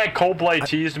I was mad Coldplay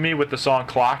teased me with the song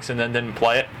Clocks and then didn't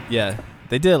play it. Yeah,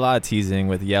 they did a lot of teasing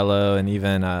with Yellow and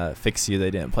even Fix You.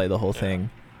 They didn't play the whole thing.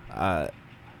 I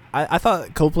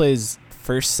thought Coldplay's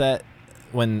first set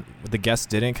when the guests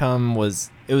didn't come was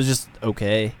just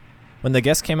okay. When the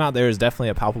guests came out, there was definitely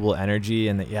a palpable energy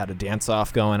and that you had a dance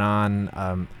off going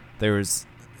on.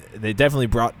 They definitely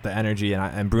brought the energy,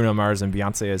 and Bruno Mars and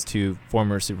Beyonce as two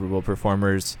former Super Bowl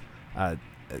performers.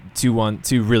 Two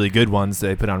really good ones.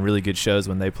 They put on really good shows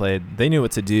when they played. They knew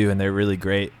what to do, and they're really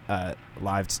great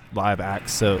live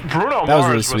acts. So Bruno that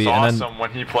Mars was really sweet. Awesome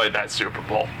when he played that Super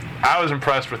Bowl. I was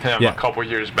impressed with him a couple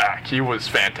years back. He was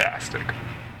fantastic.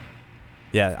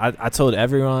 Yeah, I told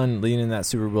everyone leading in that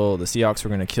Super Bowl the Seahawks were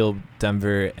going to kill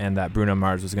Denver and that Bruno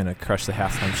Mars was going to crush the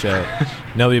halftime show.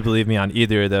 Nobody believed me on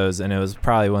either of those, and it was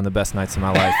probably one of the best nights of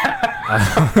my life.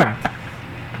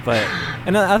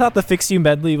 And I thought the Fix You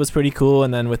medley was pretty cool,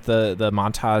 and then with the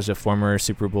montage of former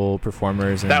Super Bowl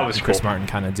performers and Chris cool. Martin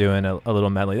kind of doing a little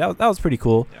medley, that was pretty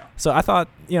cool. Yeah. So I thought,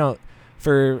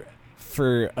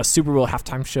 for a Super Bowl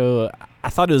halftime show, I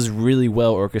thought it was really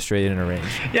well orchestrated and arranged.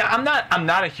 Yeah, I'm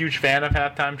not a huge fan of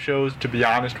halftime shows, to be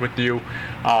honest with you.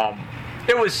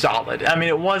 It was solid. I mean,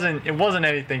 it wasn't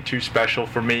anything too special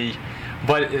for me.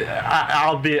 But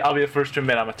I'll be the first to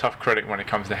admit I'm a tough critic when it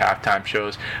comes to halftime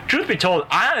shows. Truth be told,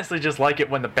 I honestly just like it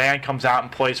when the band comes out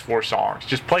and plays 4 songs.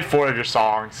 Just play 4 of your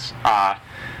songs.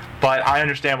 But I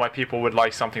understand why people would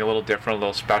like something a little different, a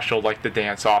little special, like the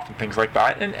dance off and things like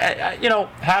that. And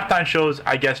halftime shows,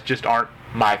 I guess, just aren't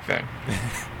my thing.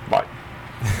 But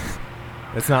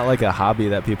it's not like a hobby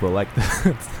that people like.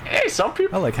 Hey, some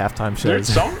people. I like halftime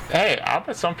shows. I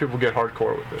bet some people get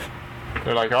hardcore with it.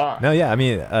 They're like, oh. No, yeah. I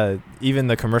mean, even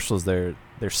the commercials, they're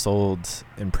sold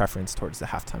in preference towards the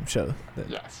halftime show.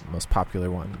 Yes. Most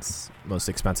popular ones, most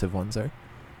expensive ones are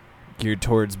geared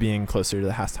towards being closer to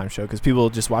the halftime show because people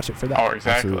just watch it for that. Oh,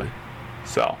 exactly. Absolutely.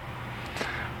 So,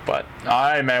 but all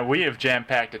right, man. We have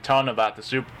jam-packed a ton about the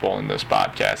Super Bowl in this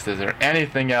podcast. Is there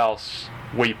anything else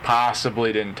we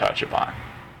possibly didn't touch upon?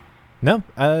 No,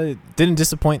 didn't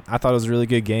disappoint. I thought it was a really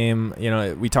good game.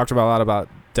 We talked a lot about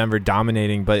Denver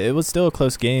dominating, but it was still a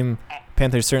close game.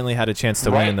 Panthers certainly had a chance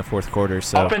to win in the fourth quarter.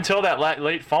 So up until that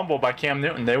late fumble by Cam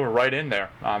Newton, they were right in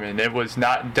there. I mean, it was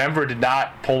not Denver did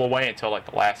not pull away until like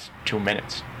the last 2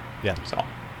 minutes. Yeah. So,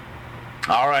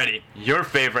 alrighty, your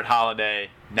favorite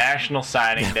holiday, National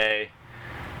Signing Day.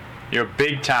 You're a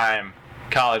big time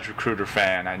college recruiter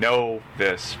fan. I know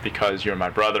this because you're my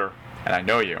brother, and I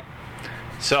know you.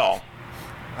 So,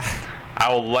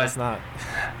 I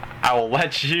will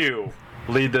let you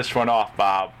lead this one off,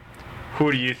 Bob.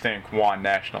 Who do you think won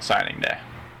National Signing Day?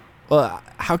 Well,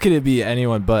 how could it be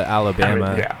anyone but Alabama? I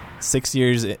mean, yeah. 6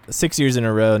 years in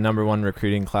a row, #1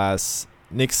 recruiting class.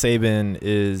 Nick Saban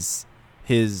is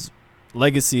his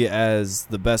legacy as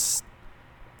the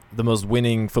most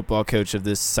winning football coach of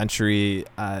this century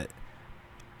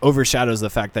overshadows the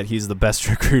fact that he's the best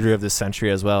recruiter of this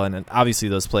century as well. And obviously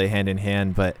those play hand in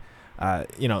hand. But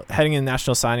heading in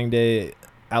National Signing Day,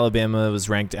 Alabama was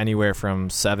ranked anywhere from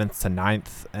 7th to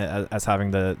 9th as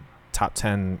having the top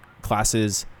 10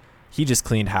 classes. He just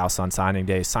cleaned house on signing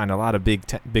day, signed a lot of big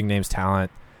names talent,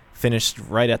 finished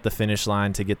right at the finish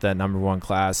line to get that #1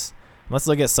 class. Let's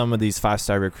look at some of these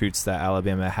 5-star recruits that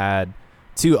Alabama had.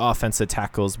 2 offensive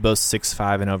tackles, both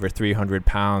 6'5" and over 300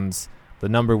 pounds. The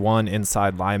 #1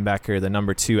 inside linebacker, the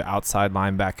 #2 outside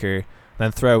linebacker,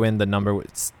 then throw in the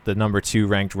number 2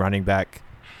 ranked running back.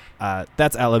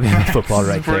 That's Alabama football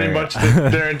right there. Pretty much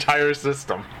their entire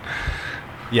system.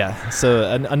 Yeah, so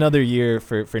another year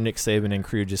for Nick Saban and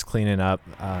crew just cleaning up.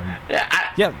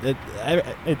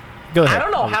 Go ahead. I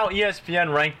don't know how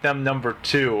ESPN ranked them number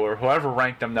 2 or whoever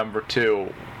ranked them number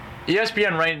 2.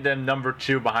 ESPN ranked them number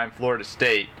 2 behind Florida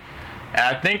State. And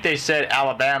I think they said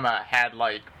Alabama had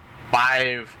like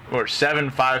 5 or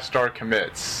 7 5-star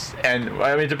commits. And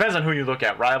I mean, it depends on who you look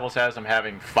at. Rivals has them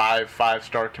having 5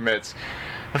 5-star commits.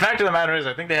 The fact of the matter is,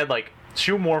 I think they had like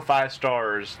 2 more 5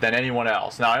 stars than anyone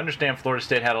else. Now, I understand Florida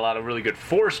State had a lot of really good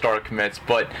 4-star commits,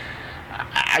 but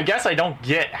I guess I don't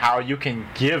get how you can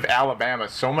give Alabama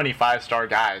so many 5-star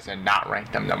guys and not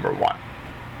rank them number 1.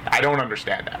 I don't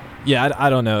understand that. Yeah, I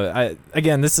don't know.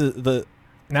 Again, this is the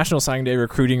National Signing Day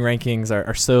recruiting rankings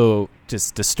are so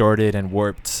just distorted and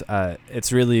warped.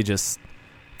 It's really just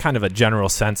kind of a general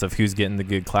sense of who's getting the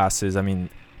good classes. I mean,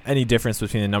 any difference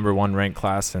between the number 1 ranked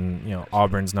class and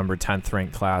Auburn's number 10th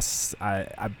ranked class,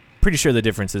 I'm pretty sure the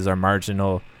differences are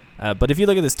marginal. But if you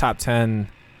look at this top 10,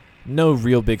 no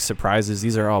real big surprises.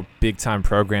 These are all big-time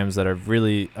programs that are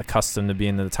really accustomed to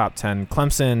being in the top 10.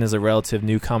 Clemson is a relative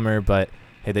newcomer, but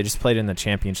hey, they just played in the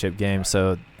championship game,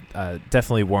 so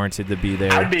definitely warranted to be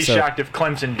there. I'd be shocked if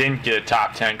Clemson didn't get a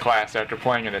top 10 class after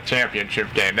playing in the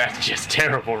championship game. That's just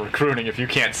terrible recruiting if you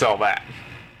can't sell that.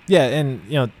 Yeah, and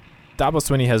Dabo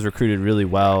Swinney has recruited really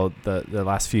well the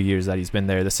last few years that he's been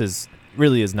there. This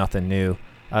really is nothing new.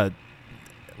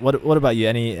 What about you?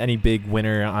 Any big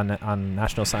winner on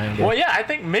National Signing Day? Well, yeah, I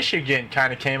think Michigan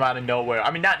kind of came out of nowhere. I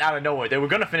mean, not out of nowhere. They were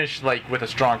going to finish with a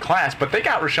strong class, but they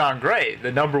got Rashawn Gray,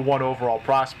 the number 1 overall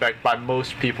prospect by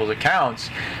most people's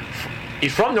accounts.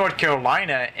 He's from North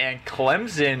Carolina, and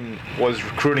Clemson was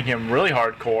recruiting him really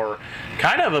hardcore.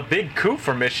 Kind of a big coup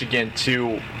for Michigan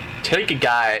to take a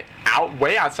guy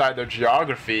way outside their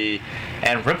geography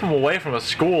and rip him away from a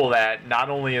school that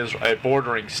not only is a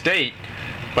bordering state,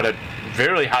 but a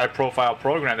very high-profile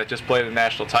program that just played a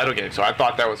national title game. So I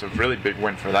thought that was a really big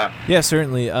win for them. Yeah,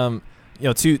 certainly.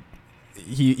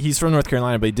 He's from North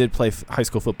Carolina, but he did play high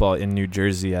school football in New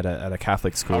Jersey at a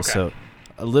Catholic school. Okay. So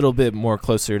a little bit more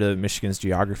closer to Michigan's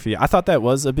geography. I thought that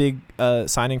was a big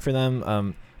signing for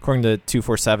them. According to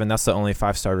 247, that's the only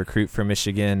 5-star recruit for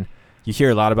Michigan. You hear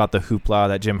a lot about the hoopla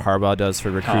that Jim Harbaugh does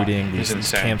for recruiting,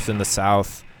 these camps in the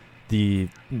South, the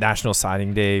National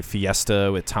Signing Day fiesta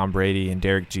with Tom Brady and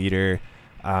Derek Jeter.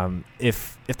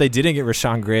 If they didn't get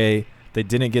Rashawn Gray, they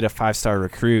didn't get a 5-star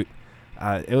recruit,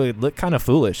 it would look kind of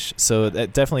foolish. So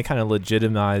that definitely kind of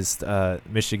legitimized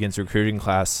Michigan's recruiting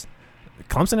class.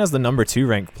 Clemson has the number 2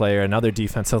 ranked player, another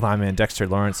defensive lineman, Dexter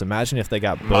Lawrence. Imagine if they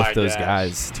got both those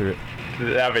guys.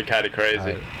 That'd be kind of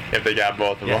crazy if they got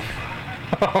both of them.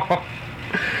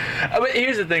 But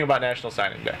here's the thing about National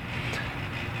Signing Day.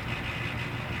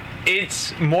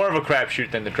 It's more of a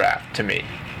crapshoot than the draft to me.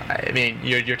 I mean,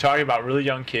 you're talking about really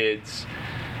young kids.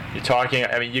 You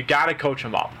got to coach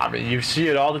them up. I mean, you see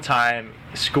it all the time.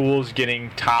 Schools getting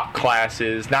top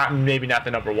classes, maybe not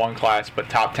the number 1 class, but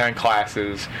top 10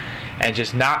 classes, and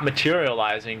just not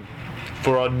materializing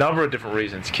for a number of different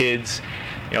reasons. Kids,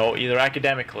 either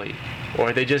academically,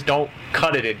 or they just don't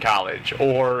cut it in college,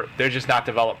 or they're just not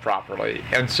developed properly.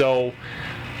 And so,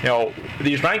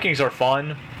 these rankings are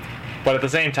fun, but at the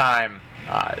same time,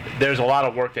 there's a lot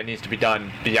of work that needs to be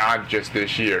done beyond just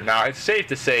this year. Now, it's safe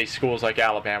to say schools like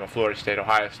Alabama, Florida State,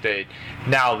 Ohio State,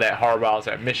 now that Harbaugh's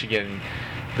at Michigan,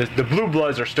 the Blue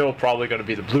Bloods are still probably going to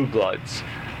be the Blue Bloods.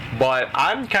 But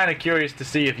I'm kind of curious to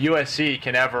see if USC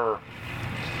can ever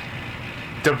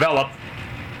develop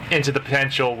into the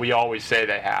potential we always say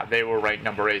they have. They were ranked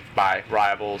number 8 by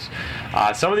rivals.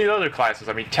 Some of these other classes,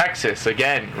 Texas,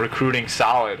 again, recruiting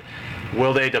solid.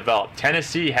 Will they develop?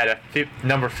 Tennessee had a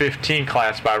number 15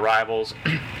 class by rivals.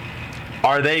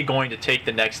 Are they going to take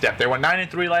the next step? They went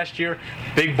 9-3 last year,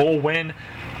 big bowl win.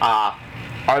 Are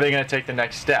they going to take the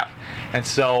next step? And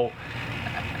so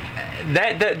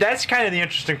that's kind of the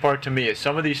interesting part to me, is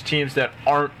some of these teams that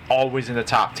aren't always in the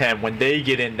top 10, when they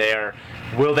get in there,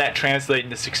 will that translate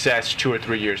into success 2 or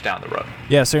 3 years down the road?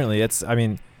 Yeah, certainly.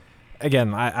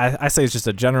 Again, I say it's just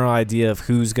a general idea of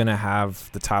who's going to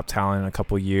have the top talent in a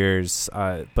couple years,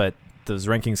 but those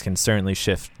rankings can certainly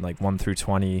shift 1 through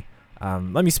 20.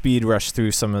 Let me speed rush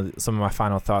through some of my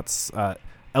final thoughts.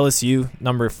 LSU,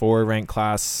 number 4 ranked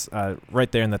class,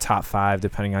 right there in the top 5,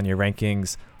 depending on your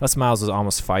rankings. Les Miles was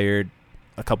almost fired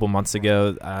a couple months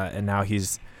ago, and now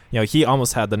he's, he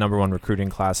almost had the number 1 recruiting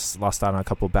class, lost out on a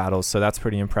couple battles, so that's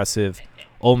pretty impressive.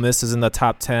 Ole Miss is in the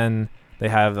top 10. They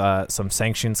have some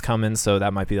sanctions coming, so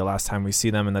that might be the last time we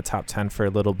see them in the top 10 for a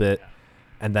little bit.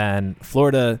 And then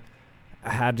Florida,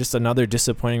 had just another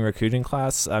disappointing recruiting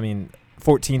class. I mean,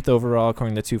 14th overall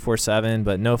according to 247,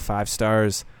 but no 5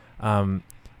 stars.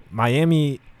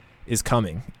 Miami is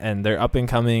coming, and they're up and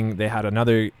coming. They had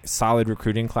another solid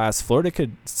recruiting class. Florida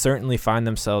could certainly find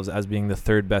themselves as being the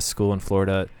 3rd best school in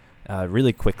Florida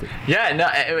really quickly. Yeah, no,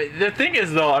 the thing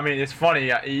is, though, I mean, it's funny,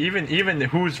 even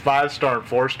who's 5-star and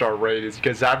 4-star rated,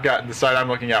 because I've got the site I'm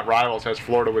looking at, Rivals, has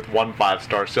Florida with 1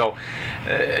 5-star. So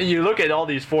you look at all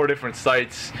these 4 different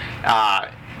sites,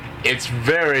 it's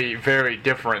very, very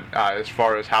different as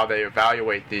far as how they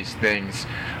evaluate these things.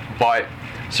 But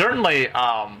certainly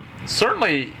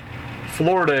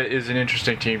Florida is an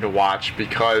interesting team to watch,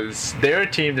 because they're a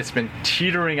team that's been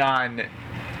teetering on,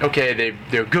 okay,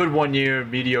 they're good one year,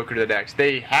 mediocre the next.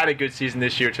 They had a good season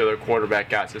this year till their quarterback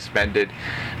got suspended.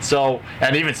 So,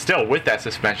 and even still with that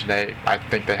suspension, I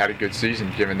think they had a good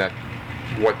season given that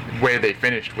where they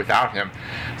finished without him.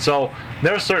 So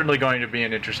they're certainly going to be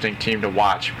an interesting team to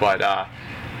watch. But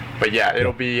yeah,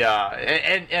 it'll be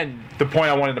and the point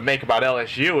I wanted to make about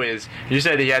LSU is, you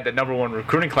said he had the number 1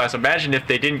 recruiting class. Imagine if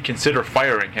they didn't consider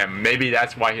firing him. Maybe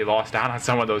that's why he lost out on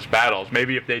some of those battles.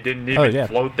 Maybe if they didn't even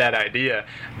float that idea,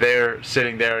 they're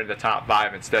sitting there in the top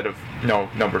 5 instead of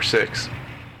number 6.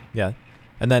 Yeah,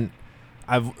 and then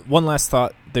I've one last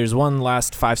thought. There's one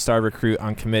last 5-star recruit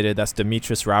uncommitted. That's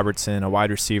Demetrius Robertson, a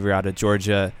wide receiver out of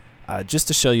Georgia. Just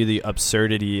to show you the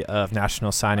absurdity of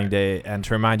National Signing Day, and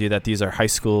to remind you that these are high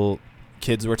school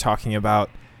kids we're talking about.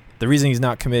 The reason he's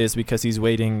not committed is because he's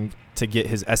waiting to get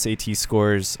his SAT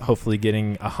scores, hopefully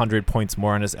getting 100 points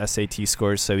more on his SAT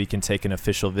scores so he can take an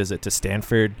official visit to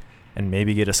Stanford and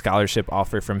maybe get a scholarship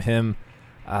offer from him.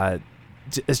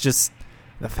 It's just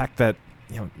the fact that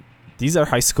these are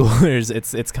high schoolers.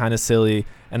 It's kind of silly,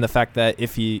 and the fact that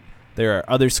there are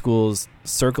other schools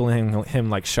circling him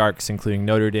like sharks, including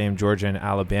Notre Dame, Georgia, and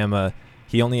Alabama.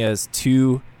 He only has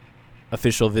 2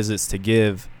 official visits to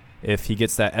give. If he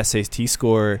gets that SAT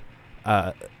score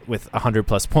with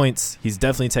 100-plus points, he's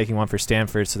definitely taking one for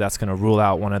Stanford, so that's going to rule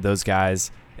out one of those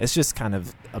guys. It's just kind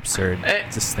of absurd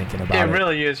just thinking about it. It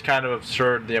really is kind of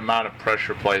absurd, the amount of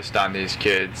pressure placed on these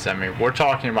kids. I mean, we're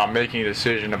talking about making a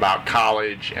decision about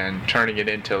college and turning it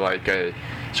into like a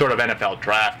sort of NFL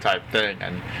draft type thing.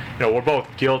 And, we're both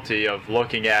guilty of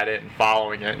looking at it and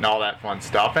following it and all that fun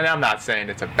stuff. And I'm not saying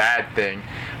it's a bad thing,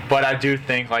 but I do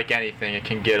think, like anything, it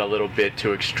can get a little bit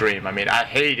too extreme. I mean, I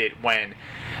hate it when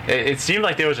it seemed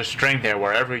like there was a string there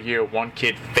where every year one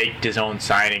kid faked his own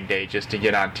signing day just to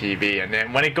get on TV, and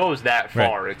then when it goes that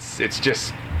far, right, it's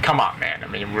just, come on, man. I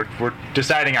mean, we're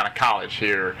deciding on a college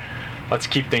here. Let's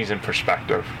keep things in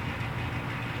perspective.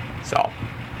 So,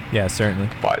 yeah, certainly.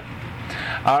 But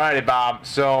all righty, Bob.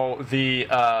 So the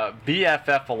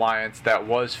BFF alliance that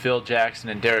was Phil Jackson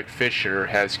and Derek Fisher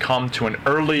has come to an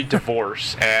early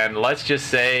divorce, and let's just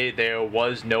say there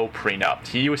was no prenup.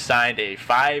 He was signed a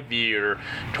 5-year,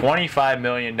 $25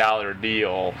 million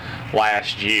deal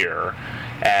last year,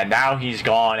 and now he's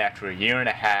gone after a year and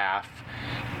a half.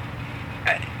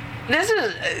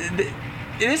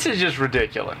 This is just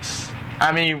ridiculous.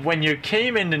 I mean, when you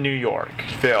came into New York,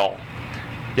 Phil,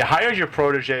 you hired your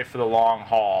protege for the long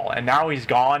haul, and now he's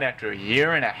gone after a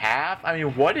year and a half. I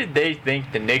mean, what did they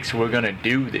think the Knicks were going to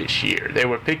do this year? They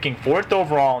were picking 4th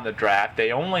overall in the draft.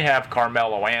 They only have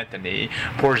Carmelo Anthony.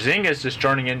 Porzingis is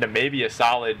turning into maybe a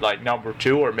solid number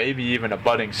 2 or maybe even a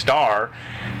budding star.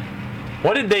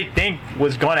 What did they think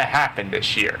was going to happen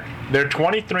this year? They're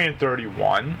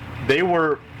 23-31. They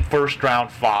were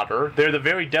first-round fodder. They're the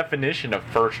very definition of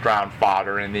first-round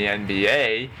fodder in the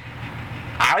NBA.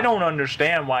 I don't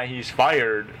understand why he's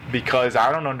fired, because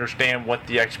I don't understand what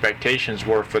the expectations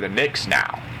were for the Knicks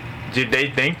now. Did they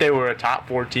think they were a top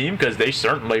 4 team? Because they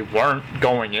certainly weren't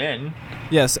going in.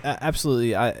 Yes,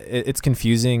 absolutely. It's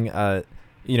confusing.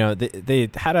 They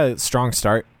had a strong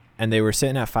start, and they were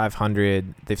sitting at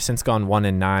 500. They've since gone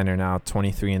 1-9, are now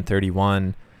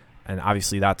 23-31, and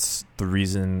obviously that's the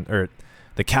reason, or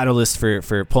the catalyst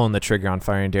for pulling the trigger on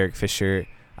firing Derek Fisher.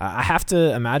 I have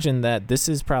to imagine that this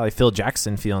is probably Phil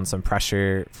Jackson feeling some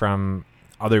pressure from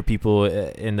other people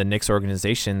in the Knicks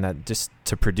organization that just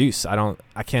to produce. I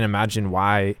can't imagine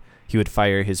why he would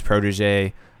fire his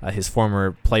protege, his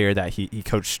former player that he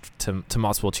coached to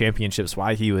multiple championships,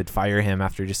 why he would fire him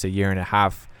after just a year and a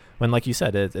half when, like you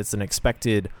said, it's an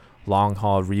expected long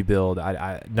haul rebuild.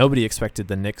 Nobody expected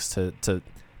the Knicks to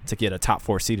get a top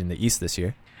 4 seed in the East this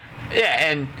year. Yeah,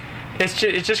 and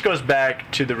it just goes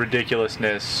back to the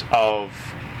ridiculousness of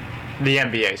the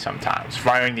NBA sometimes,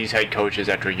 firing these head coaches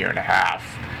after a year and a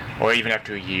half, or even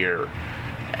after a year.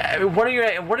 What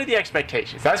are the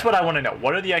expectations? That's what I want to know.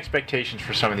 What are the expectations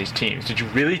for some of these teams? Did you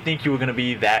really think you were going to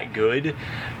be that good?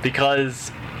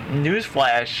 Because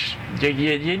newsflash,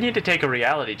 you need to take a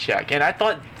reality check. And I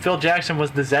thought Phil Jackson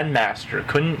was the Zen master.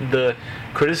 Couldn't the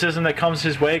criticism that comes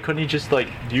his way, couldn't he just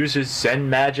use his Zen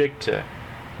magic to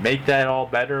make that all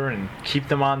better and keep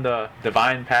them on the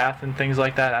divine path and things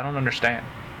like that? I don't understand.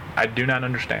 I do not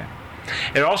understand.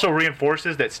 It also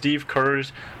reinforces that Steve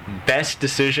Kerr's best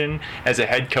decision as a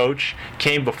head coach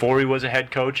came before he was a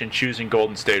head coach in choosing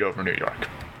Golden State over New York.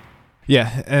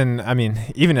 Yeah, and I mean,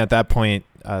 even at that point,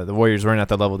 the Warriors weren't at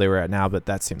the level they were at now, but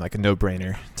that seemed like a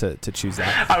no-brainer to choose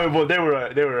that. I mean, well, they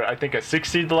were I think a 6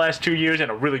 seed the last 2 years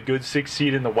and a really good 6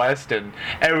 seed in the West, and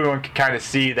everyone could kind of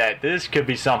see that this could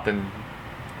be something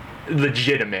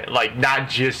legitimate, not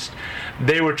just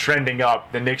they were trending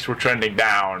up, the Knicks were trending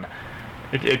down.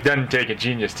 It doesn't take a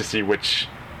genius to see which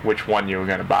one you were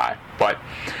going to buy. But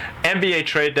NBA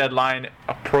trade deadline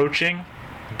approaching.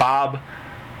 Bob,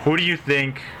 who do you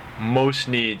think most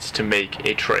needs to make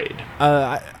a trade?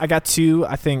 I got two.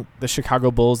 I think the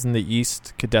Chicago Bulls in the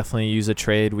East could definitely use a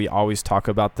trade. We always talk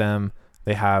about them.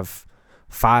 They have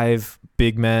 5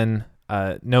 big men.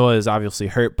 Noah is obviously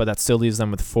hurt, but that still leaves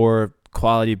them with 4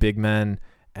 quality big men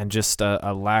and just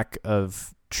a lack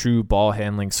of true ball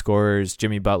handling scorers.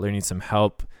 Jimmy Butler needs some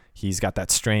help. He's got that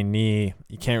strained knee.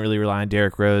 You can't really rely on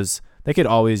Derrick Rose. They could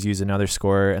always use another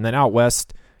scorer. And then out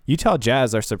west, Utah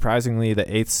Jazz are surprisingly the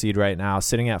 8th seed right now,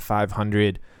 sitting at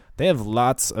 500. They have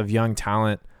lots of young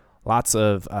talent, lots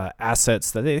of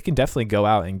assets that they can definitely go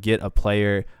out and get a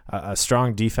player, a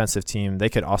strong defensive team. They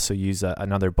could also use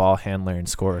another ball handler and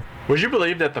scorer. Would you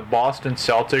believe that the Boston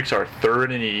Celtics are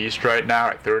 3rd in the East right now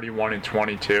at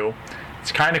 31-22?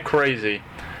 It's kind of crazy.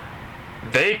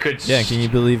 They could. Yeah, can you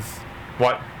believe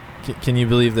what? Can you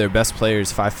believe their best player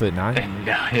is 5'9"?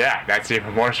 Yeah, that's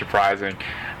even more surprising.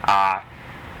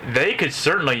 They could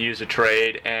certainly use a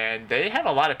trade, and they have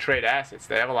a lot of trade assets.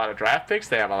 They have a lot of draft picks.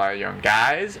 They have a lot of young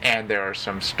guys, and there are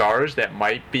some stars that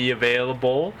might be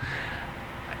available.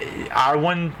 I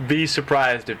wouldn't be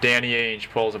surprised if Danny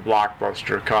Ainge pulls a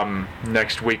blockbuster come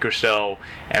next week or so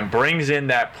and brings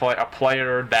in a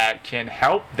player that can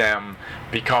help them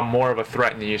become more of a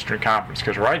threat in the Eastern Conference.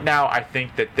 Because right now, I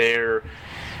think that they're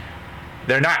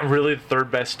not really the 3rd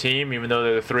best team, even though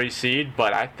they're the 3 seed.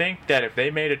 But I think that if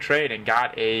they made a trade and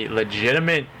got a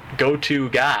legitimate go-to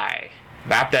guy,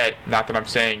 not that I'm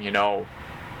saying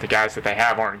the guys that they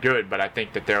have aren't good, but I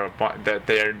think that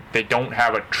they don't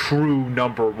have a true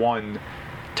number 1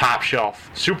 top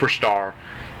shelf superstar.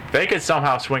 If they could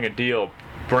somehow swing a deal,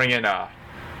 bring in a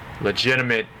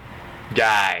legitimate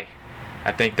guy,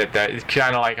 I think that is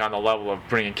kind of like on the level of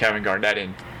bringing Kevin Garnett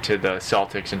into the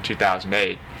Celtics in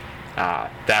 2008.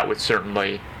 That would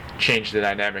certainly change the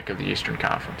dynamic of the Eastern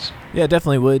Conference. Yeah,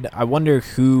 definitely would. I wonder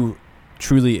who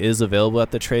truly is available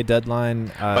at the trade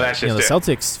deadline. That's just the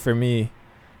Celtics, for me,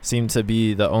 seem to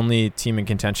be the only team in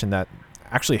contention that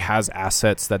actually has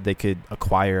assets that they could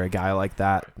acquire a guy like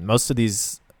that. Most of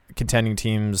these contending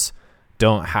teams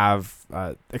don't have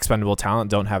expendable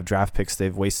talent, don't have draft picks.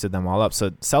 They've wasted them all up.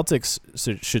 So Celtics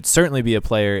should certainly be a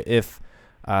player if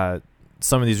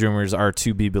some of these rumors are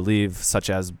to be believed,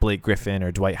 such as Blake Griffin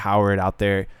or Dwight Howard out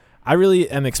there. I really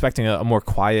am expecting a more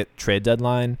quiet trade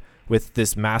deadline with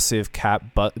this massive cap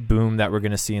boom that we're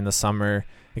going to see in the summer.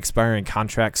 Expiring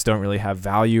contracts don't really have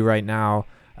value right now.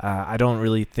 I don't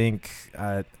really think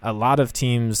a lot of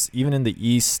teams, even in the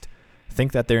East,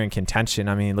 think that they're in contention.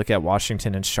 I mean, look at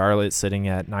Washington and Charlotte sitting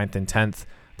at 9th and 10th.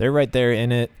 They're right there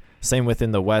in it. Same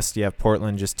within the West. You have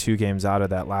Portland just 2 games out of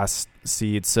that last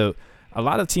seed. So a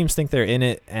lot of teams think they're in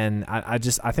it, and I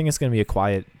think it's going to be a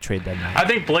quiet trade deadline. I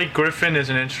think Blake Griffin is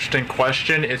an interesting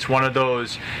question. It's one of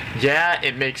those, yeah,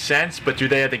 it makes sense, but do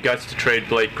they have the guts to trade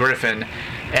Blake Griffin?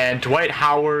 And Dwight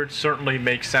Howard certainly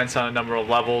makes sense on a number of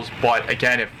levels, but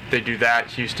again, if they do that,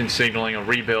 Houston's signaling a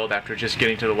rebuild after just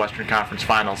getting to the Western Conference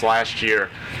Finals last year.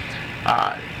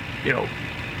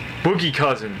 Boogie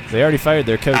Cousins. They already fired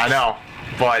their coach. I know,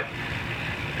 but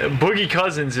Boogie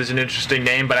Cousins is an interesting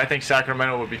name, but I think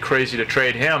Sacramento would be crazy to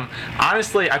trade him.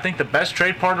 Honestly, I think the best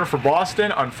trade partner for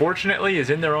Boston, unfortunately, is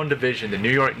in their own division, the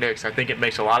New York Knicks. I think it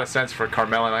makes a lot of sense for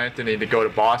Carmelo Anthony to go to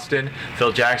Boston.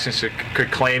 Phil Jackson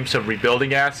could claim some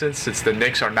rebuilding assets since the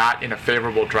Knicks are not in a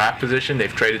favorable draft position.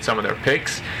 They've traded some of their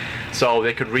picks, so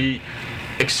they could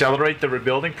accelerate the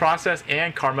rebuilding process,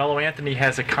 and Carmelo Anthony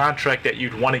has a contract that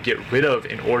you'd want to get rid of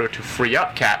in order to free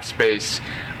up cap space,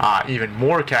 even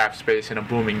more cap space in a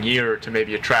booming year to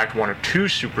maybe attract 1 or 2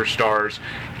 superstars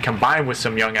combined with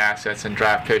some young assets and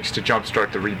draft picks to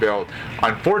jumpstart the rebuild.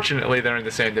 Unfortunately, they're in the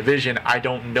same division. I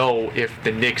don't know if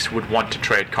the Knicks would want to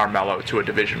trade Carmelo to a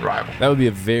division rival. That would be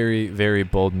a very, very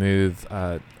bold move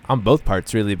on both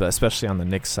parts, really, but especially on the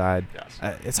Knicks side.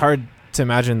 Yes. It's hard to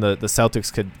imagine the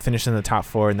Celtics could finish in the top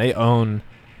 4, and they own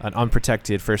an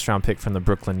unprotected first-round pick from the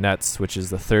Brooklyn Nets, which is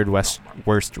the third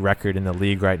worst record in the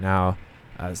league right now.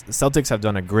 The Celtics have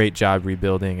done a great job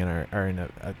rebuilding and are in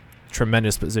a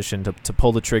tremendous position to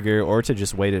pull the trigger or to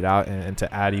just wait it out and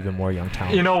to add even more young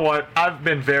talent. You know what? I've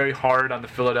been very hard on the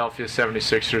Philadelphia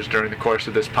 76ers during the course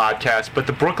of this podcast, but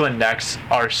the Brooklyn Nets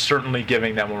are certainly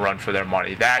giving them a run for their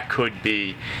money. That could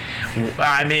be,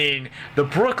 I mean, the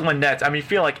Brooklyn Nets, I mean,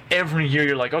 feel like every year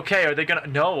you're like, okay, are they going to?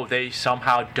 No, they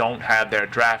somehow don't have their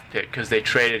draft pick because they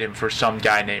traded him for some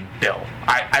guy named Bill.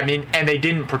 I mean, and they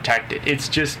didn't protect it. It's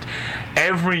just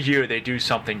every year they do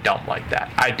something dumb like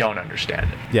that. I don't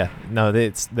understand it. Yeah. No,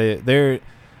 if the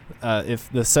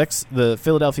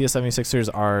Philadelphia 76ers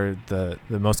are the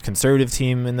most conservative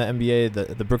team in the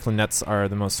NBA, the Brooklyn Nets are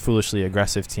the most foolishly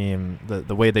aggressive team.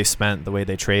 The way they spent, the way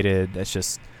they traded, it's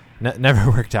just never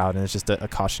worked out, and it's just a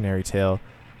cautionary tale.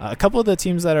 A couple of the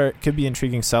teams that could be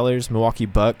intriguing sellers, Milwaukee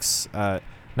Bucks,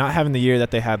 not having the year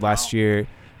that they had last year.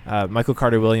 Michael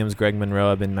Carter-Williams, Greg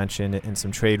Monroe have been mentioned in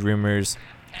some trade rumors.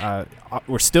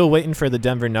 We're still waiting for the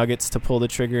Denver Nuggets to pull the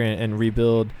trigger and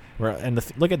rebuild.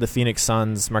 Look at the Phoenix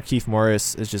Suns. Markieff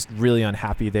Morris is just really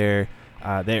unhappy there.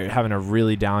 They're having a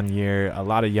really down year. A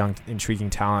lot of young,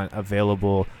 intriguing talent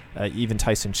available. Even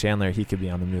Tyson Chandler, he could be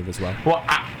on the move as well. Well,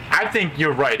 I think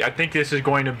you're right. I think this is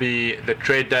going to be the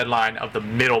trade deadline of the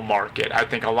middle market. I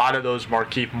think a lot of those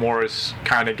Markieff Morris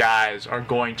kind of guys are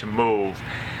going to move.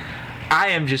 I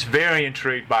am just very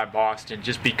intrigued by Boston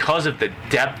just because of the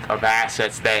depth of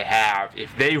assets they have.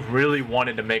 If they really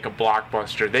wanted to make a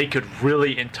blockbuster, they could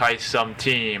really entice some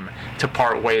team to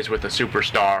part ways with a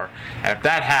superstar. And if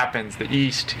that happens, the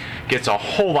East gets a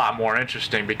whole lot more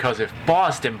interesting, because if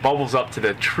Boston bubbles up to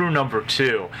the true number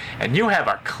 2 and you have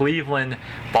a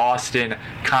Cleveland-Boston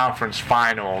Conference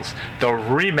Finals, the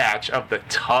rematch of the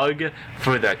tug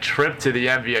for the trip to the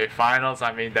NBA Finals,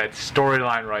 I mean, that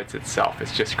storyline writes itself.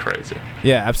 It's just crazy.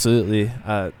 Yeah, absolutely.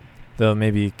 Though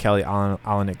maybe Kelly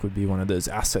Olynyk would be one of those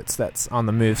assets that's on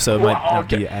the move, so it might not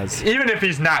be as... Even if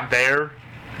he's not there,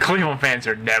 Cleveland fans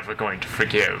are never going to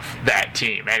forgive that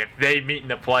team. And if they meet in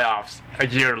the playoffs a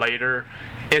year later,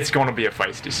 it's going to be a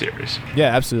feisty series.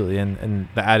 Yeah, absolutely. And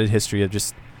the added history of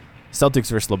just Celtics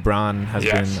versus LeBron has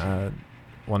been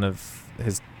one of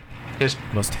his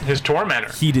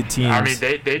tormentor. Heated teams. I mean,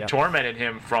 they tormented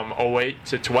him from 08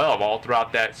 to 12, all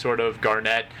throughout that sort of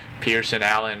Garnett, Pearson,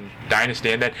 Allen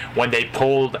dynasty. And then when they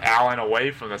pulled Allen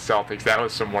away from the Celtics, that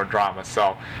was some more drama.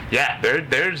 So, yeah,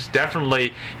 there's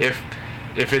definitely, if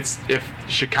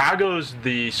Chicago's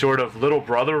the sort of little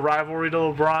brother rivalry to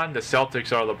LeBron, the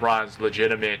Celtics are LeBron's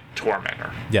legitimate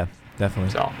tormentor. Yeah,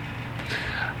 definitely. So, all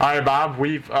right, Bob,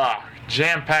 we've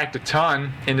jam-packed a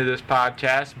ton into this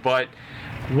podcast, but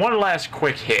one last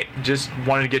quick hit. Just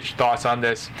wanted to get your thoughts on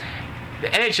this. The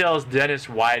NHL's Dennis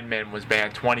Wideman was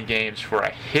banned 20 games for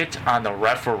a hit on the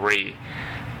referee.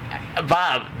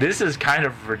 Bob, this is kind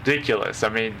of ridiculous. I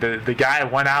mean, the guy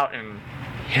went out and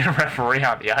hit a referee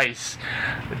on the ice.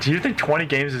 Do you think 20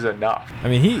 games is enough? I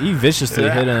mean, he viciously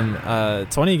hit him.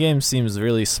 20 games seems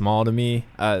really small to me.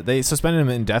 They suspended him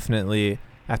indefinitely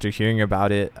after hearing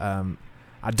about it.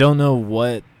 I don't know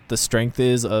what the strength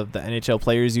is of the NHL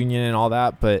Players Union and all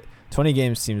that, but 20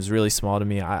 games seems really small to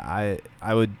me. I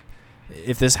would,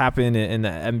 if this happened in the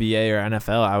NBA or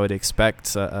NFL, I would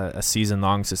expect a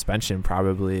season-long suspension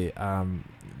probably.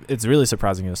 It's really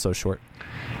surprising it was so short.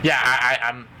 Yeah,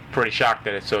 I'm pretty shocked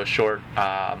that it's so short.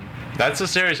 That's a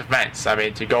serious offense. I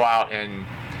mean, to go out and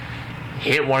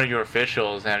hit one of your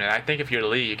officials, and I think if you're the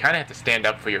league, you kind of have to stand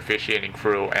up for your officiating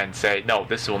crew and say, no,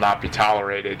 this will not be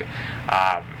tolerated.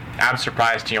 I'm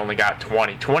surprised he only got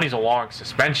 20. 20 is a long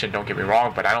suspension, don't get me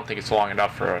wrong, but I don't think it's long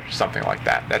enough for something like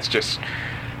that. That's just,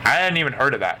 I hadn't even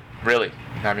heard of that, really.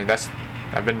 I mean,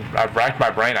 I've racked my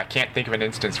brain. I can't think of an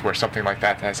instance where something like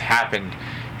that has happened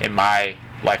in my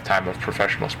lifetime of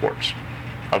professional sports,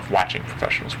 of watching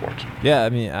professional sports. Yeah, I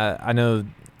mean, I know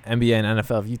NBA and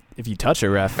NFL, if you touch a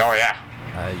ref. Oh, yeah.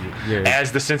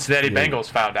 As the Cincinnati Bengals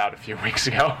found out a few weeks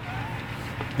ago.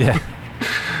 Yeah.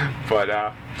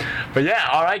 But yeah,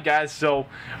 all right, guys. So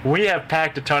we have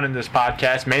packed a ton in this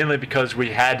podcast, mainly because we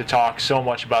had to talk so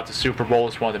much about the Super Bowl.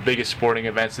 It's one of the biggest sporting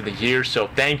events of the year. So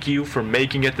thank you for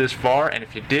making it this far. And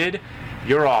if you did,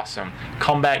 you're awesome.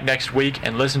 Come back next week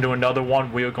and listen to another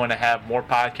one. We are going to have more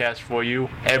podcasts for you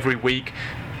every week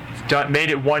made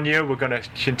it 1 year. We're going to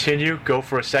continue, go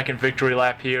for a second victory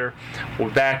lap here. We're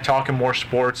back talking more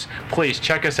sports. Please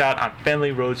check us out on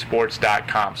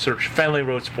FenleyRoadSports.com. Search Fenley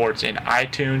Road Sports in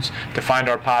iTunes to find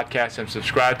our podcast and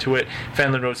subscribe to it.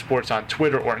 Fenley Road Sports on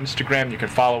Twitter or Instagram. You can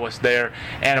follow us there.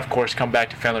 And, of course, come back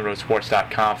to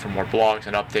FenleyRoadSports.com for more blogs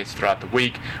and updates throughout the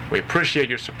week. We appreciate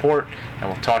your support, and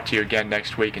we'll talk to you again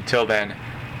next week. Until then,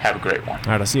 have a great one.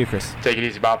 All right, I'll see you, Chris. Take it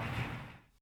easy, Bob.